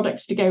other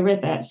products to go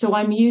with it. So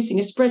I'm using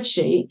a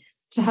spreadsheet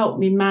to help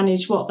me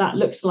manage what that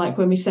looks like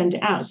when we send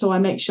it out. So I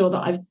make sure that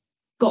I've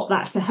got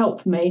that to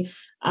help me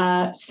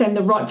send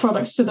the right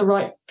products to the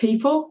right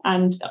people.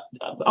 And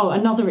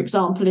another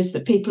example is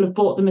that people have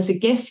bought them as a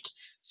gift.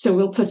 So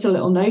we'll put a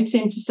little note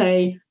in to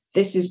say,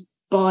 this is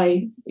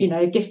by,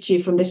 a gift to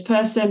you from this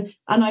person.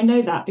 And I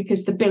know that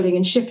because the billing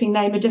and shipping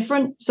name are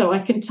different. So I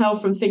can tell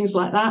from things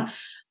like that.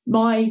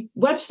 My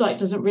website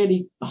doesn't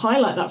really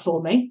highlight that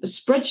for me. The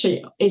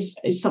spreadsheet is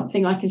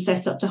something I can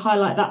set up to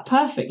highlight that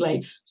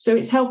perfectly. So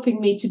it's helping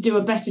me to do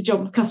a better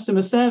job of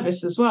customer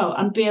service as well,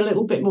 and be a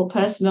little bit more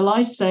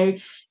personalized. So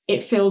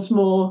it feels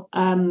more,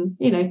 kind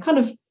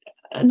of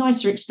a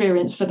nicer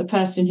experience for the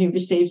person who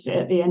receives it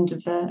at the end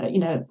of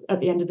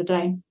the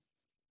day.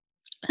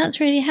 That's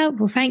really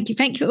helpful. Thank you.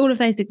 Thank you for all of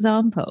those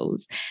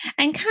examples.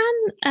 And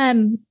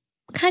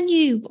can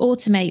you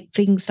automate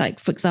things like,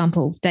 for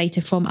example,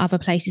 data from other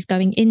places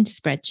going into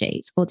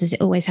spreadsheets, or does it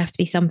always have to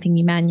be something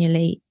you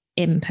manually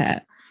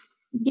input?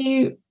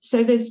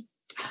 So there's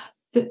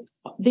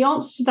the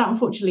answer to that,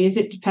 unfortunately, is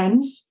it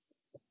depends.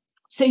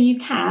 So you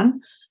can.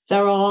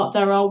 There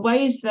are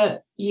ways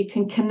that you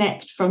can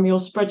connect from your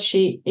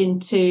spreadsheet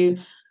into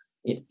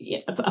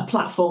a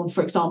platform,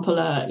 for example,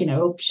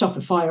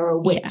 Shopify or a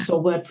Wix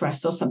or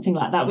WordPress or something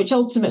like that, which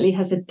ultimately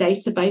has a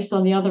database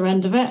on the other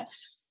end of it.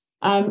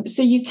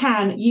 So you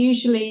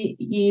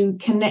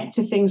connect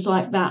to things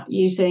like that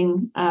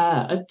using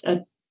a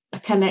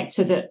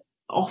connector that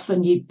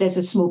often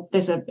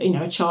there's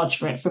a charge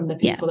for it from the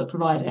people that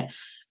provide it.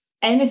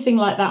 Anything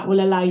like that will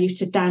allow you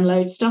to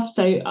download stuff.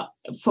 So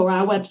for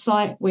our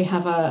website, we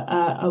have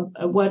a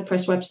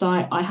WordPress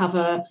website. I have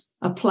a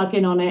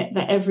plugin on it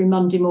that every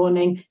Monday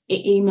morning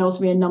it emails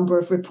me a number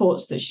of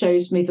reports that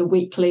shows me the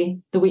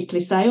weekly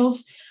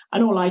sales.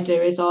 And all I do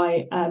is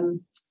I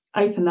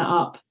open that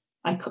up.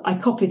 I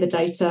copy the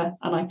data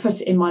and I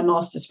put it in my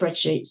master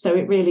spreadsheet. So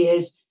it really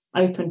is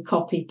open,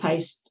 copy,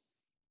 paste,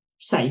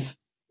 save.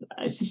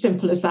 It's as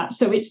simple as that.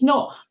 So it's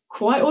not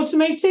quite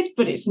automated,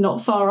 but it's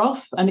not far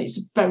off, and it's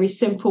a very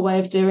simple way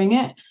of doing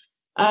it.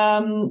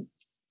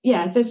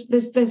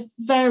 There's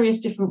various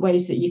different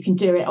ways that you can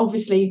do it.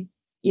 Obviously,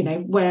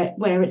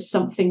 where it's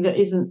something that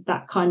isn't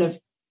that kind of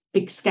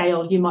big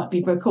scale, you might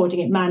be recording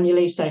it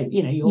manually. So,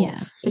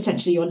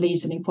 potentially your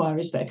leads and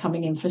inquiries that are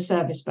coming in for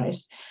service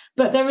based.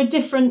 But there are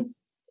different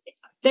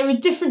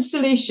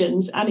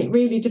solutions, and it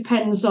really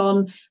depends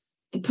on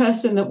the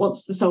person that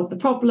wants to solve the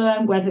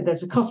problem, whether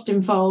there's a cost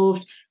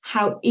involved,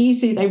 how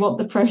easy they want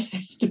the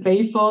process to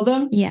be for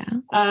them.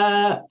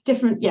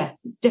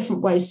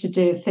 Different ways to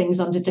do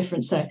things under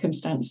different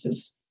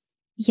circumstances.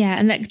 Yeah,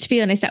 and to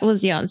be honest, that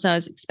was the answer I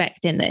was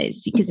expecting. That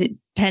it's because it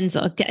depends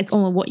on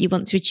what you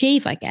want to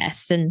achieve, I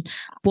guess, and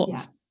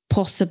what's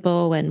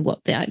possible, and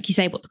what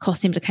the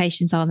cost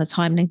implications are and the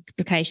time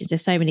implications.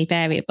 There's so many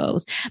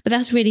variables, but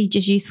that's really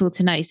just useful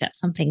to know. So that's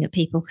something that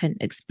people can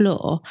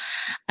explore.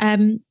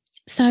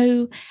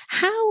 So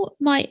how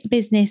might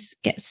business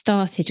get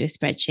started with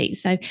spreadsheets?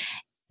 So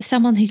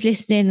someone who's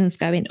listening and is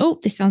going, oh,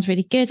 this sounds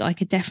really good. I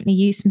could definitely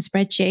use some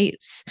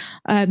spreadsheets.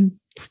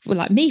 Well,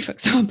 like me, for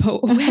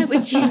example, where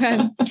would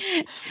you,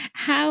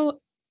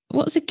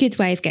 what's a good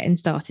way of getting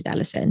started,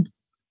 Alison?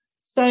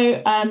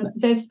 So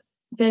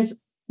there's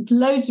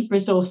loads of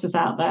resources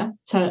out there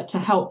to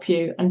help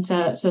you and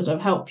to sort of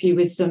help you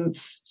with some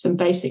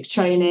basic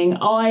training.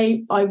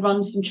 I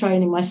run some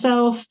training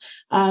myself.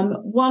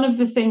 One of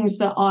the things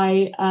that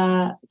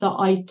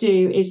I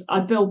do is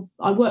I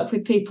work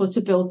with people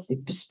to build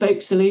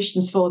bespoke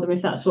solutions for them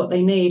if that's what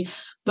they need.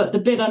 But the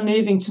bit I'm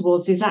moving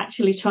towards is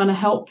actually trying to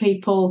help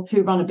people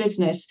who run a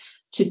business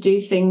to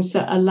do things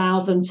that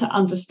allow them to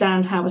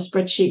understand how a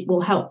spreadsheet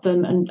will help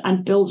them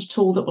and build a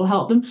tool that will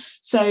help them.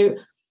 So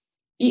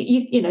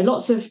you know,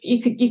 lots of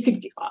you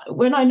could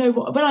when I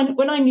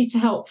need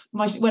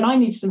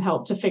some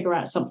help to figure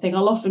out something,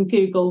 I'll often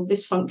Google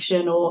this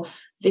function or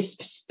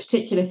this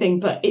particular thing,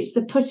 but it's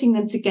the putting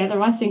them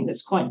together, I think,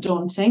 that's quite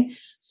daunting.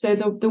 So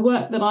the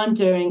work that I'm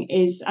doing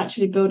is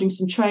actually building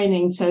some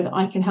training so that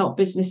I can help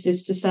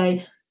businesses to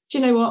say, do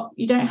you know what?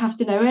 You don't have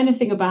to know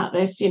anything about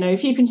this. You know,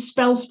 if you can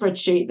spell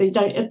spreadsheet,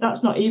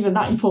 that's not even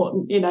that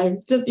important. You know,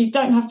 you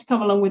don't have to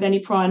come along with any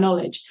prior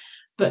knowledge.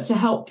 But to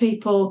help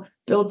people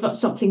build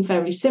something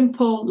very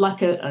simple,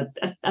 like a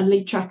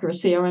lead tracker, a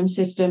CRM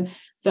system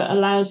that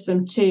allows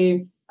them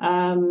to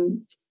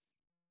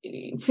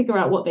figure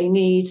out what they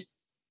need,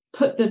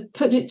 put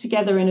it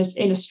together in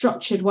a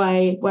structured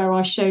way where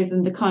I show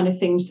them the kind of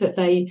things that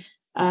they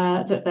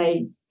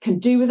can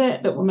do with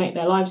it that will make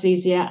their lives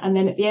easier. And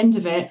then at the end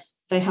of it,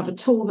 they have a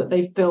tool that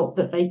they've built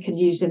that they can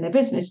use in their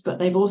business, but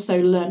they've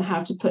also learned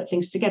how to put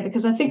things together.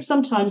 Because I think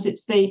sometimes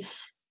it's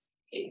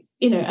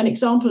an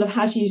example of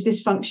how to use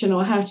this function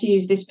or how to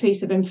use this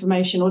piece of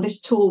information or this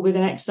tool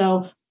within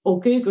Excel or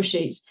Google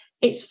Sheets.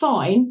 It's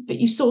fine, but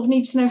you sort of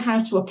need to know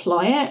how to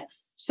apply it.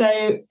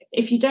 So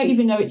if you don't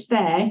even know it's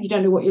there, you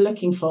don't know what you're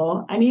looking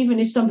for. And even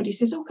if somebody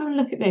says, oh, go and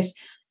look at this,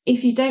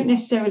 if you don't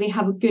necessarily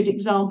have a good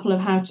example of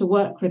how to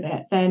work with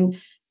it, then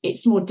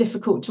it's more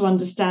difficult to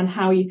understand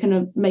how you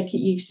can make it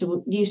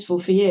useful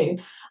for you.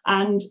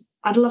 And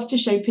I'd love to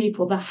show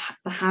people the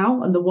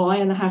how and the why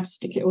and the how to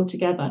stick it all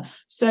together.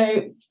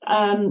 So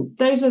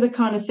those are the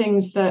kind of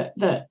things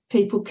that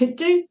people could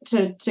do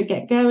to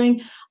get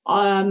going.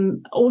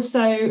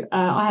 Also,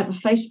 I have a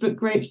Facebook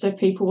group, so if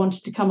people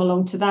wanted to come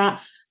along to that,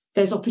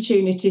 there's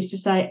opportunities to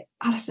say,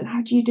 Alison,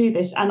 how do you do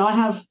this? And I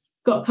have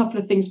got a couple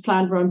of things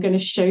planned where I'm going to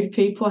show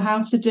people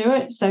how to do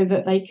it so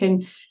that they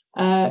can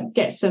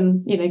get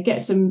some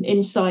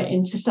insight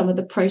into some of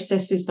the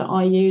processes that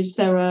I use.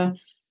 There are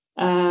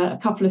a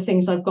couple of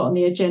things I've got on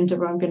the agenda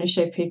where I'm going to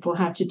show people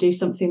how to do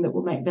something that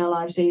will make their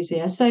lives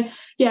easier. So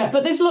yeah,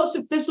 but there's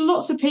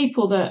lots of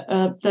people that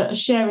are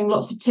sharing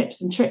lots of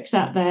tips and tricks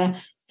out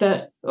there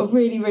that are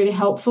really, really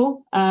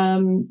helpful,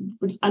 and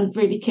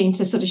really keen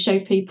to sort of show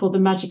people the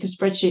magic of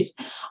spreadsheets.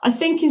 I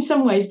think in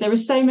some ways there are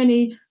so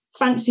many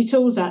fancy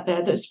tools out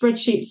there that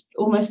spreadsheets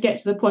almost get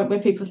to the point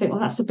where people think, well,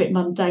 that's a bit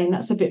mundane,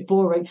 that's a bit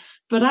boring.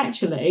 But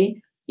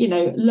actually,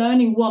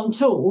 learning one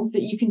tool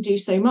that you can do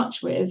so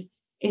much with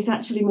is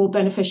actually more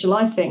beneficial,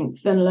 I think,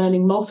 than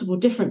learning multiple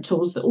different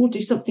tools that all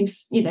do something,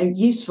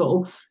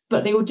 useful,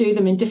 but they all do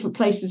them in different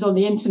places on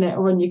the internet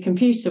or on your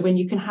computer when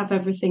you can have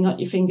everything at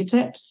your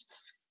fingertips.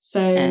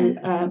 So,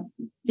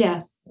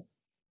 yeah.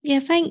 Yeah,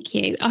 thank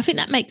you. I think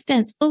that makes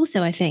sense.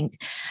 Also, I think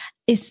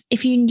is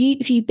if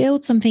you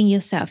build something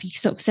yourself, you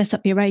sort of set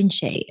up your own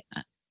sheet.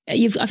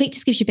 I think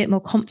just gives you a bit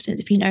more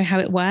confidence if you know how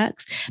it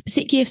works,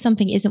 particularly if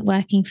something isn't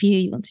working for you,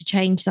 you want to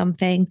change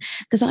something.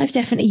 Because I've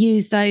definitely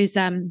used those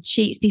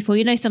sheets before.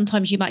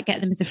 Sometimes you might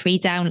get them as a free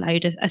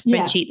download, a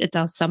spreadsheet that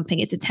does something.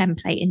 It's a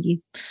template and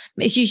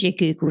it's usually a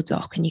Google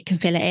Doc and you can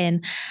fill it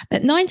in.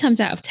 But 9 times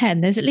out of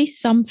 10, there's at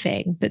least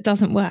something that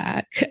doesn't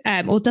work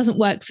or doesn't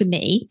work for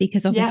me,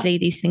 because obviously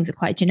these things are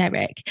quite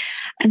generic.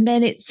 And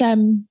then it's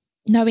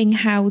knowing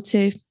how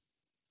to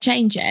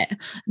change it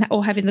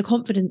or having the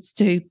confidence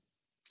to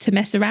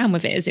mess around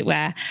with it, as it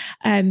were.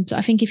 So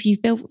I think if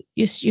you've built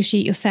your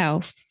sheet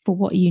yourself for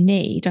what you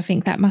need, I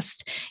think that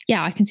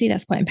I can see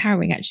that's quite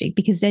empowering actually,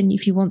 because then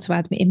if you want to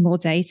add in more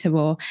data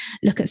or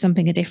look at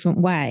something a different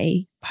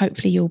way,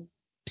 hopefully you'll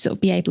sort of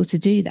be able to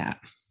do that.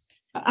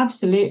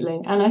 Absolutely.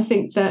 And I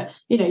think that,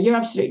 you're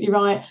absolutely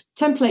right.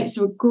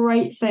 Templates are a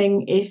great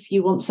thing if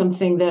you want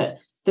something that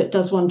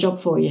does one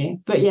job for you.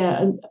 But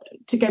and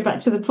to go back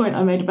to the point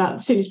I made about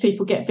as soon as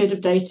people get a bit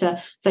of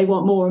data, they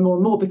want more and more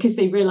and more because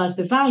they realize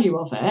the value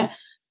of it.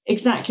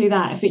 Exactly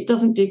that. If it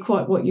doesn't do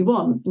quite what you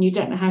want and you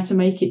don't know how to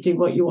make it do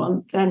what you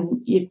want,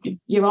 then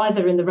you're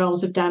either in the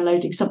realms of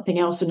downloading something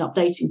else and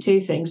updating 2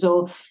 things,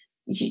 or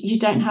you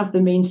don't have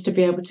the means to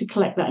be able to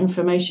collect that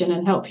information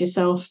and help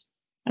yourself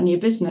and your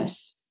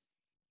business.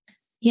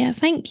 Yeah,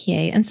 thank you.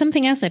 And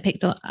something else I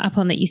picked up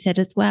on that you said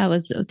as well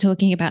was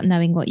talking about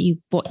knowing what you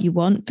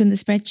want from the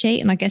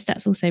spreadsheet. And I guess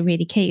that's also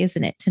really key,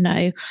 isn't it? To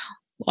know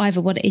either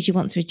what it is you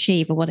want to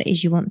achieve or what it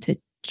is you want to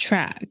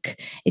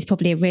track is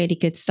probably a really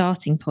good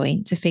starting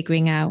point to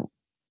figuring out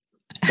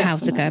how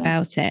to go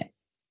about it.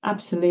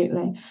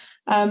 Absolutely.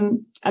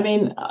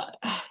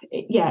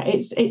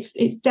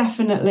 It's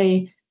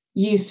definitely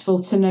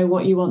useful to know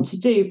what you want to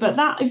do, but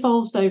that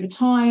evolves over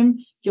time.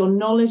 Your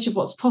knowledge of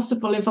what's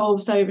possible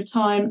evolves over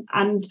time,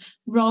 and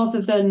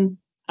rather than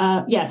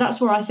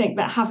that's where I think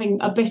that having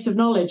a bit of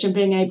knowledge and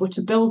being able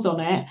to build on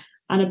it,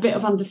 and a bit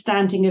of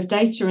understanding of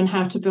data and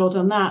how to build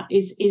on that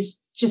is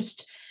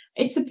just,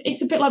 it's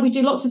a bit like we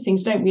do lots of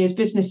things, don't we, as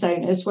business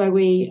owners, where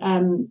we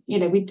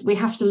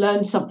have to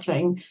learn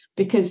something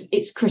because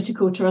it's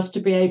critical to us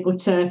to be able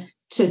to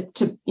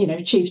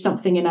achieve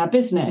something in our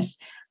business.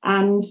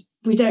 And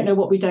we don't know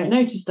what we don't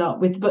know to start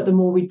with, but the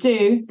more we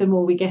do, the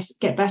more we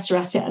get better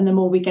at it, and the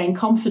more we gain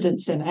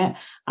confidence in it,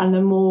 and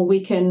the more we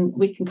can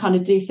kind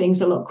of do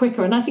things a lot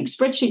quicker. And I think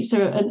spreadsheets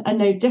are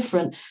no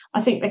different.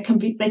 I think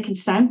they can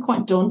sound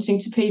quite daunting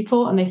to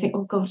people, and they think,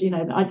 oh God,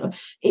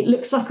 it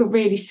looks like a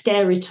really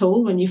scary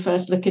tool when you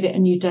first look at it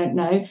and you don't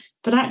know.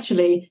 But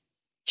actually,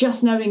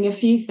 just knowing a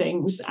few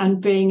things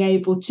and being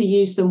able to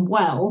use them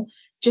well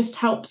just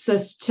helps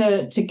us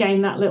to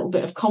gain that little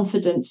bit of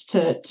confidence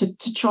to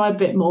try a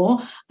bit more,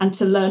 and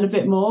to learn a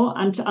bit more,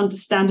 and to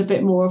understand a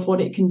bit more of what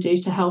it can do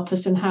to help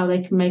us and how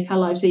they can make our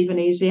lives even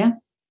easier.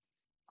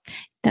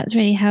 That's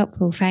really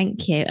helpful.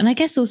 Thank you. And I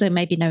guess also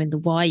maybe knowing the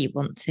why you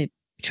want to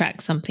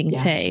track something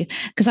too,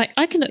 because I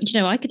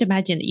could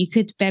imagine that you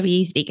could very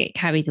easily get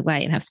carried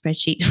away and have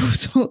spreadsheets for all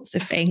sorts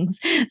of things.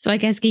 So I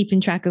guess keeping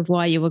track of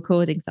why you're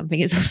recording something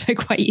is also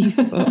quite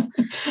useful.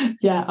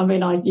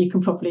 You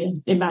can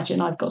probably imagine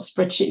I've got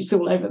spreadsheets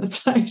all over the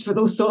place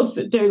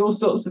with doing all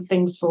sorts of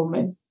things for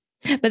me.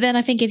 But then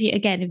I think if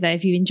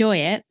you enjoy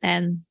it,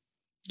 then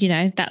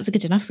that's a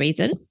good enough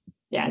reason.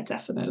 Yeah,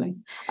 definitely.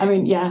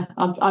 I'm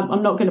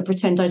not going to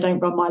pretend I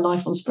don't run my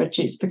life on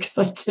spreadsheets, because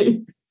I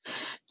do.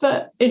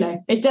 But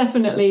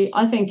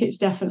I think it's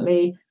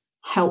definitely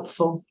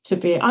helpful to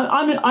be.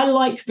 I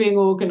like being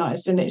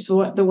organised, and it's the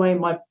way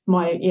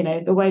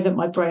the way that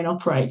my brain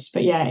operates.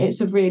 But yeah,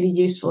 it's a really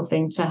useful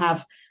thing to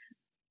have.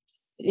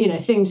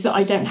 Things that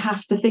I don't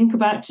have to think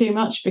about too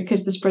much,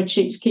 because the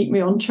spreadsheets keep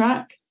me on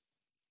track.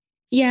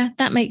 Yeah,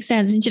 that makes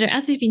sense. And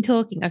as we've been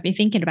talking, I've been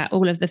thinking about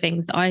all of the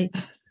things that I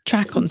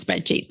track on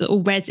spreadsheets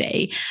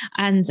already,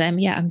 and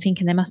I'm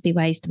thinking there must be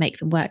ways to make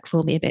them work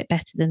for me a bit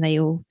better than they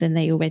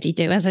already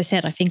do. As I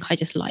said, I think I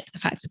just like the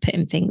fact of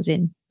putting things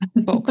in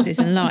boxes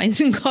and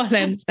lines and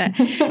columns, but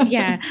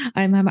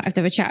I might have to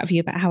have a chat with you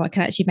about how I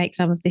can actually make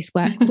some of this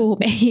work for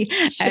me.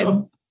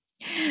 Sure.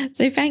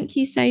 So thank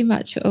you so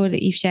much for all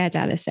that you've shared,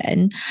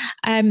 Alison.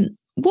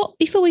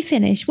 Before we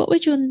finish, what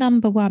would your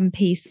number one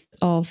piece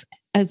of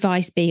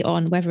advice be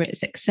on whether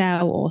it's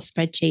Excel or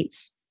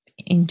spreadsheets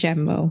in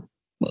general?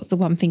 What's the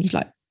one thing you'd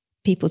like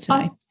people to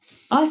know?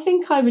 I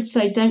think I would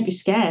say don't be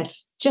scared.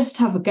 Just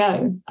have a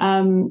go.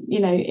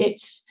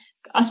 It's,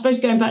 I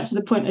suppose, going back to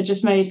the point I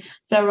just made,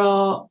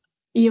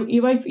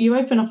 you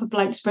open up a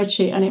blank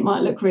spreadsheet and it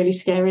might look really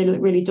scary, look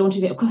really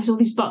daunting. Oh, there's all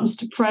these buttons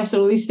to press,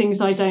 all these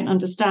things I don't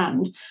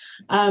understand.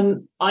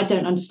 I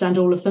don't understand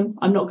all of them.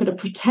 I'm not going to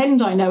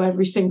pretend I know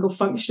every single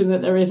function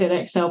that there is in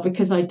Excel,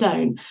 because I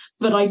don't.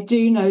 But I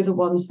do know the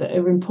ones that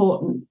are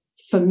important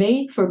for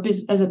me,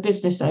 as a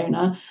business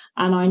owner,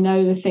 and I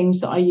know the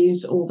things that I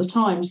use all the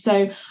time.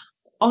 So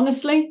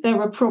honestly,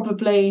 there are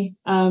probably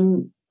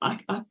about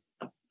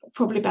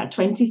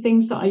 20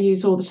 things that I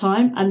use all the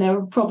time, and there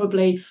are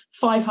probably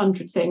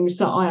 500 things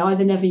that I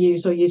either never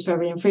use or use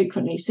very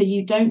infrequently. So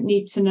you don't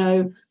need to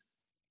know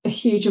a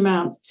huge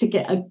amount to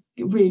get a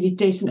really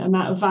decent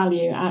amount of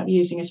value out of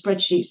using a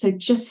spreadsheet. So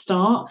just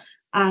start.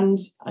 And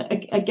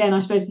again, I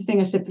suppose the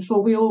thing I said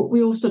before, we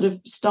all sort of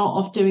start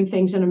off doing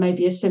things in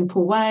maybe a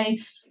simple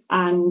way,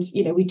 and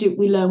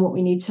we learn what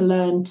we need to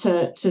learn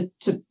to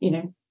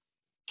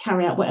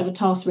carry out whatever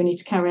tasks we need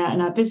to carry out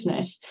in our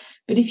business.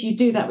 But if you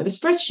do that with a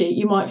spreadsheet,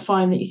 you might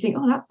find that you think,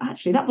 oh,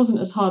 that wasn't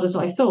as hard as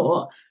I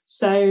thought.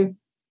 So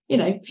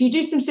if you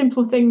do some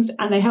simple things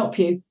and they help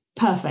you,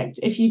 perfect.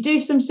 If you do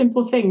some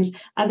simple things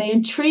and they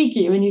intrigue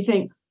you and you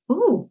think,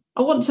 oh,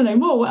 I want to know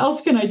more, what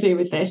else can I do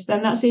with this?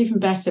 Then that's even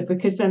better,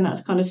 because then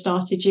that's kind of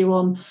started you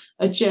on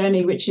a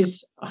journey, which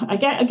is, I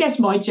guess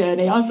my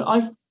journey.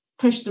 I've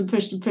pushed and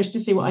pushed and pushed to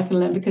see what I can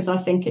learn, because I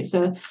think it's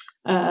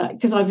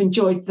because I've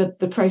enjoyed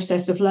the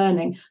process of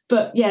learning.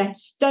 But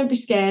yes, don't be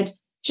scared.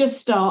 Just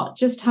start.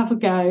 Just have a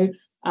go.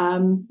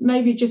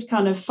 Maybe just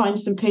kind of find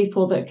some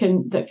people that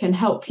can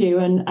help you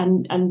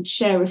and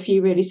share a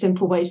few really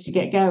simple ways to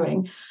get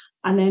going,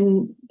 and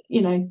then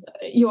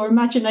your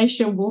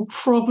imagination will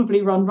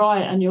probably run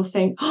riot, and you'll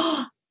think,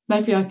 oh,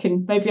 maybe I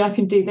can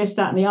do this,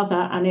 that, and the other,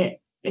 and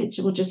it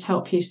will just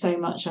help you so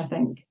much, I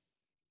think.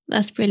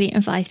 That's brilliant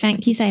advice.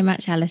 Thank you so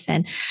much,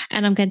 Alison.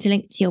 And I'm going to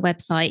link to your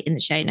website in the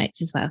show notes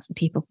as well, so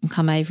people can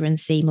come over and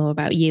see more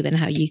about you and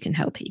how you can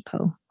help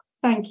people.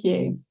 Thank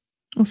you.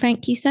 Well,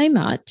 thank you so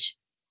much.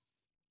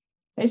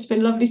 It's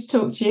been lovely to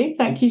talk to you.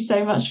 Thank you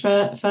so much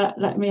for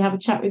letting me have a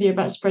chat with you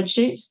about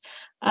spreadsheets.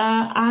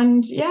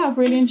 And yeah, I've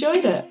really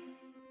enjoyed it.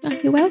 Oh,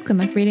 you're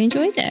welcome. I've really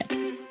enjoyed it.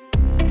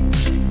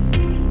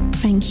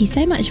 Thank you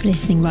so much for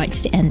listening right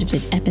to the end of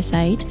this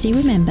episode. Do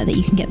remember that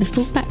you can get the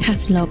full back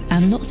catalogue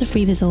and lots of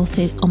free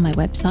resources on my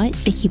website,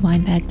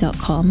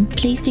 vickyweinberg.com.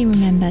 Please do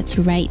remember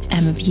to rate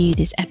and review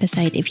this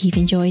episode if you've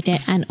enjoyed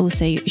it, and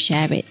also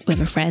share it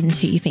with a friend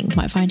who you think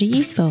might find it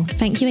useful.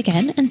 Thank you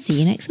again, and see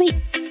you next week.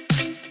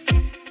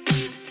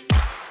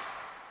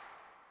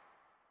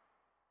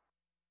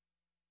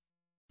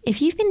 If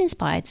you've been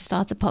inspired to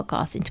start a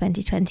podcast in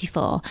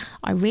 2024,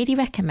 I really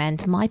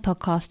recommend my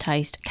podcast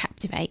host,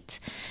 Captivate.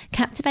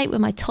 Captivate were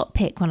my top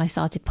pick when I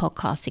started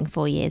podcasting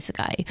 4 years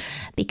ago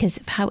because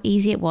of how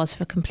easy it was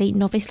for a complete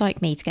novice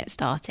like me to get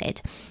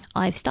started.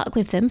 I've stuck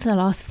with them for the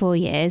last 4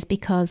 years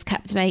because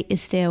Captivate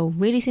is still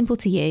really simple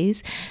to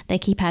use. They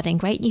keep adding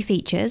great new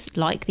features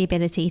like the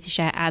ability to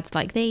share ads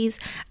like these,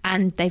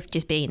 and they've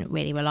just been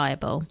really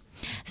reliable.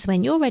 So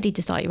when you're ready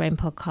to start your own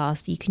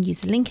podcast, you can use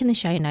the link in the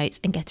show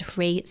notes and get a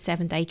free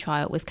 7-day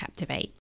trial with Captivate.